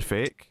obviously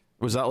fake?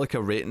 Was that like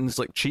a ratings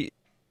like cheat?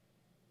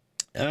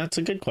 That's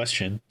a good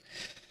question.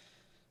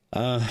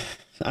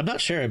 I'm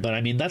not sure, but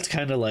I mean that's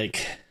kind of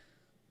like,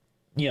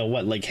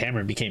 what like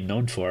Hammer became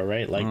known for,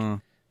 right? Like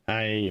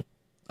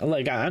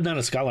I'm not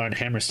a scholar on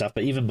Hammer stuff,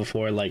 but even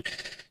before like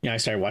I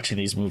started watching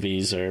these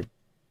movies, or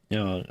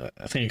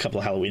I think a couple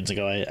of Halloweens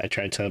ago I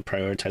tried to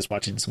prioritize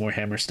watching some more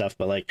Hammer stuff,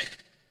 but like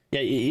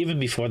even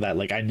before that,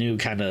 like I knew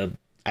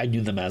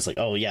them as like,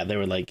 oh yeah, they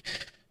were like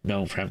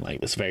known for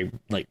like this very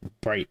like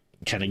bright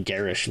kind of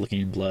garish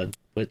looking blood,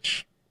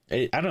 which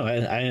I don't know,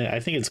 I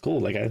think it's cool.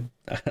 Like I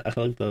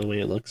like the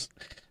way it looks,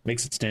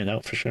 makes it stand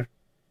out for sure.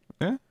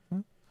 Yeah.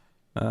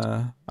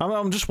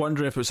 I'm just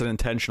wondering if it's an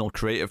intentional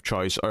creative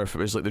choice, or if it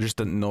was like they just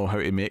didn't know how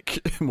to make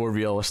more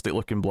realistic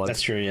looking blood.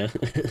 That's true, yeah.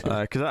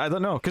 Because I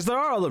don't know, because there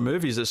are other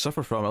movies that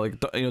suffer from it, like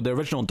the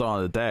original Dawn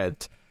of the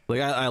Dead.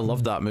 Like I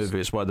love that movie;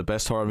 it's one of the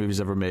best horror movies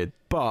ever made.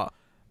 But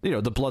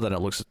the blood in it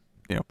looks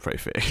pretty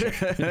fake.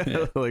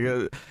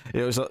 Like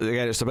it's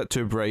again, it's a bit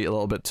too bright, a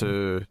little bit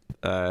too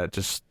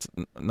just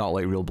not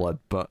like real blood.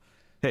 But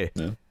hey.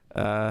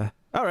 Yeah.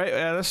 All right,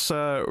 let's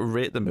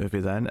rate the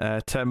movie then.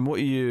 Tim, what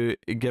are you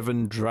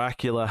given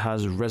Dracula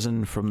Has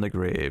Risen from the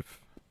Grave?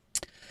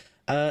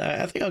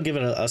 I think I'll give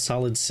it a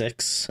solid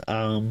 6.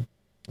 I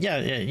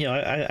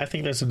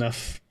think there's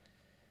enough,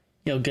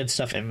 good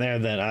stuff in there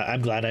that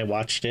I'm glad I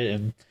watched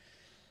it,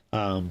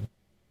 and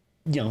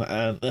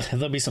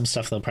there'll be some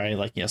stuff that'll probably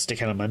like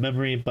stick out in my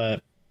memory,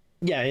 but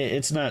yeah,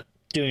 it's not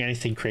doing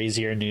anything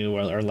crazy or new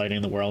or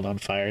lighting the world on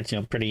fire. It's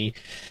pretty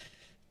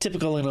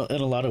typical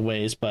in a lot of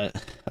ways,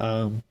 but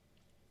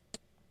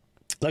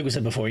like we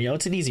said before,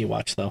 it's an easy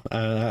watch though.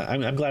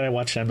 I'm glad I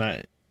watched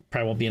it.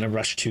 Probably won't be in a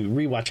rush to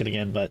rewatch it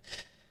again, but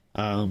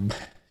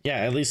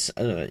at least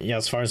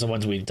as far as the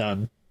ones we've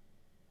done,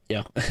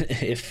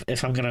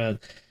 if I'm gonna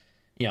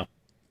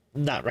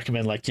not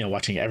recommend like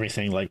watching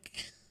everything like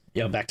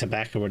back to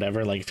back or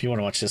whatever, like if you want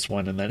to watch this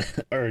one and then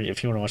or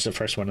if you want to watch the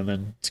first one and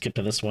then skip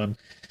to this one,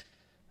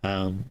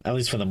 at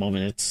least for the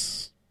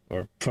moment,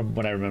 or from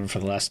what I remember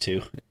from the last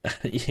two,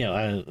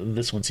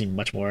 this one seemed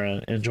much more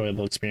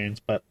enjoyable experience,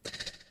 but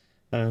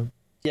I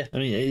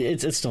mean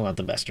it's still not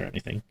the best or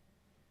anything.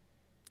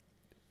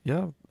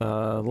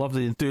 Love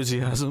the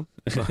enthusiasm.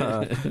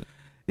 I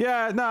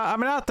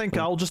think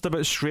I'll just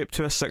about scrape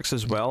to a 6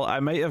 as well. I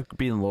might have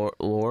been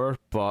lower,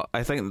 but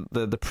I think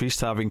the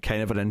priest having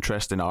kind of an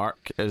interesting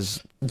arc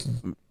is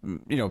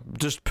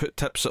just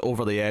tips it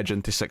over the edge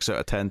into 6 out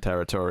of 10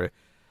 territory.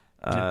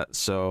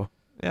 So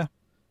yeah,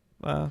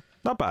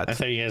 not bad. I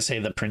thought you were gonna say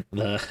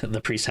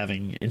the priest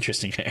having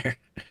interesting hair.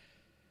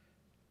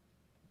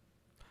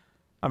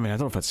 I mean, I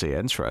don't know if I'd say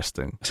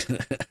interesting.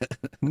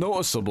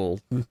 Noticeable.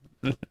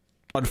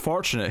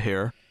 Unfortunate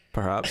hair,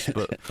 perhaps,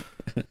 but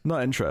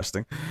not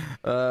interesting.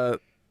 But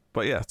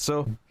yeah,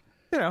 so,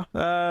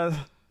 it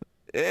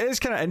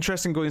is kind of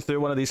interesting going through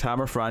one of these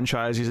Hammer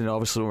franchises, and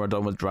obviously when we're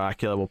done with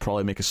Dracula, we'll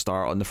probably make a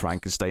start on the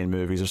Frankenstein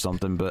movies or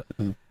something, but...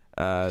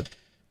 I've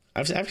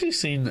actually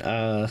seen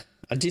a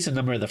decent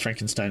number of the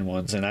Frankenstein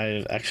ones, and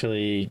I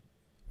actually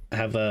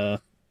have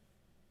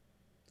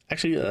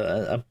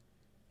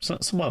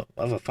somewhat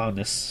of a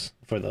fondness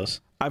for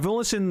those. I've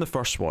only seen the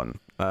first one.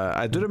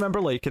 I do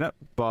remember liking it,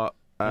 but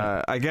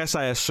I guess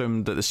I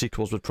assumed that the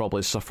sequels would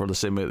probably suffer the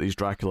same way that these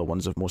Dracula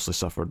ones have mostly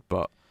suffered,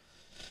 but...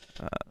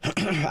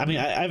 I mean,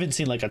 I haven't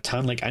seen like a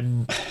ton. Like I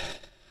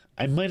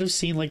might have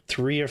seen like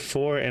 3 or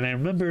 4, and I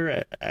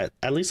remember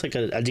at least like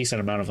a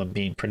decent amount of them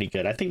being pretty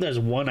good. I think there's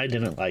one I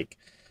didn't like,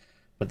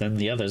 but then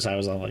the others I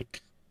was all like,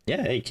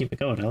 yeah, hey, keep it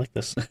going. I like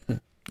this.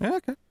 Yeah,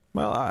 okay.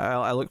 Well,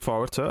 I look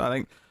forward to it. I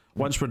think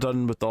once we're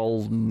done with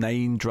all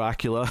 9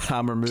 Dracula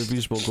Hammer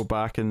movies, we'll go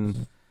back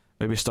and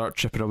maybe start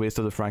chipping away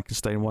through the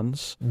Frankenstein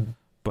ones.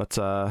 But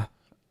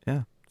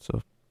until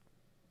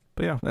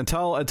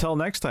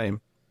next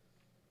time,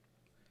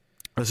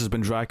 this has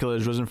been Dracula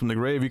Has Risen from the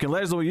Grave. You can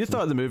let us know what you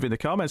thought of the movie in the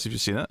comments if you've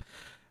seen it.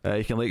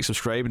 You can like,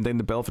 subscribe, and ding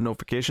the bell for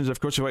notifications. Of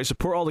course, if you want to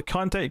support all the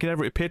content, you can head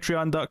over to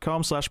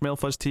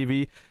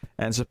patreon.com/MailFuzzTV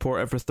and support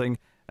everything.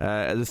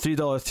 At the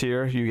 $3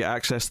 tier, you get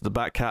access to the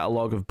back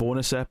catalogue of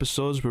bonus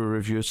episodes where we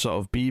review sort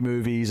of B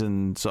movies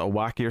and sort of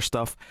wackier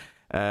stuff.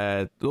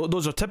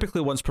 Those are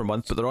typically once per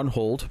month, but they're on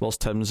hold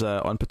whilst Tim's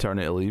on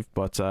paternity leave.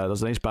 But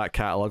there's a nice back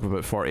catalogue of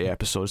about 40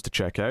 episodes to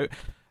check out.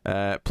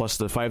 Plus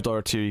the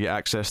 $5 tier, you get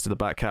access to the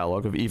back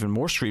catalogue of even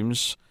more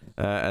streams.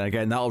 And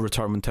again, that'll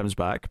return when Tim's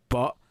back.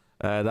 But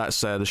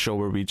that's the show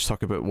where we just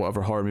talk about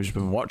whatever horror movies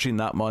we've been watching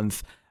that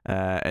month.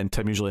 And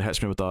Tim usually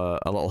hits me with a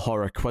little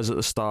horror quiz at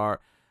the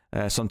start.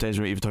 Sometimes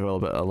we even talk a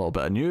little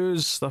bit of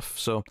news stuff.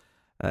 So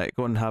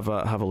go and have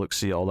a look,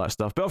 see all that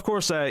stuff. But of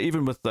course,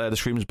 even with the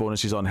streams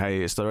bonuses on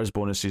hiatus, there is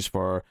bonuses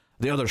for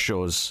the other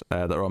shows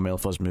that are on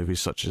MailFuzz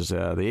movies, such as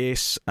the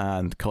Ace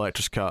and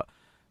Collector's Cut.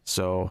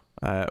 So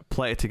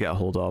plenty to get a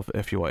hold of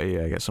if you want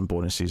to get some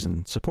bonuses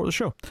and support the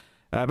show.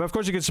 But of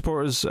course, you can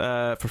support us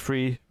for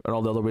free and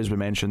all the other ways we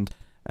mentioned.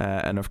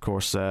 And of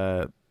course,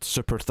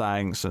 super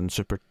thanks and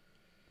super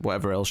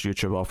whatever else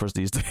YouTube offers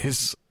these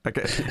days.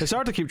 It's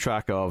hard to keep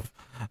track of,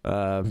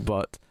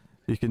 but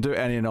you can do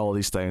any and all of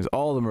these things.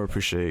 All of them are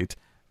appreciated.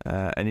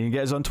 And you can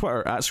get us on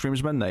Twitter at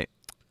Screams Midnight.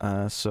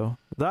 So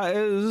that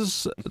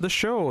is the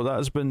show. That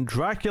has been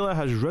Dracula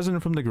Has Risen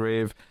from the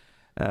Grave.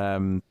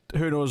 Who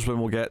knows when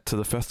we'll get to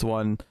the fifth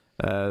one.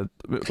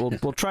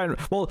 We'll try and...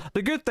 Well,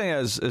 the good thing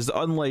is that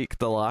unlike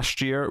the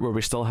last year where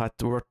we still had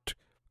to work...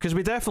 Because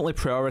we definitely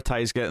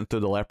prioritized getting through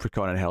the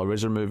Leprechaun and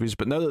Hellraiser movies,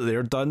 but now that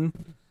they're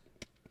done,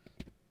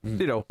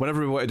 you know,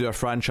 whenever we want to do a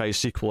franchise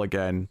sequel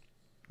again,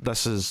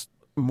 this is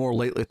more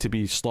likely to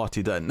be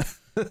slotted in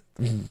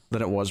than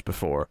it was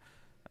before.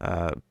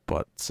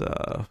 But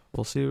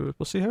we'll see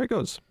how it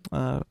goes.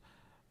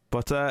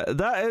 But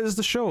that is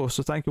the show.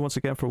 So thank you once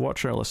again for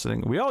watching or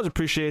listening. We always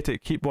appreciate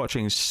it. Keep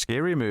watching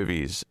scary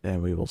movies,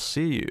 and we will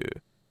see you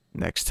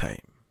next time.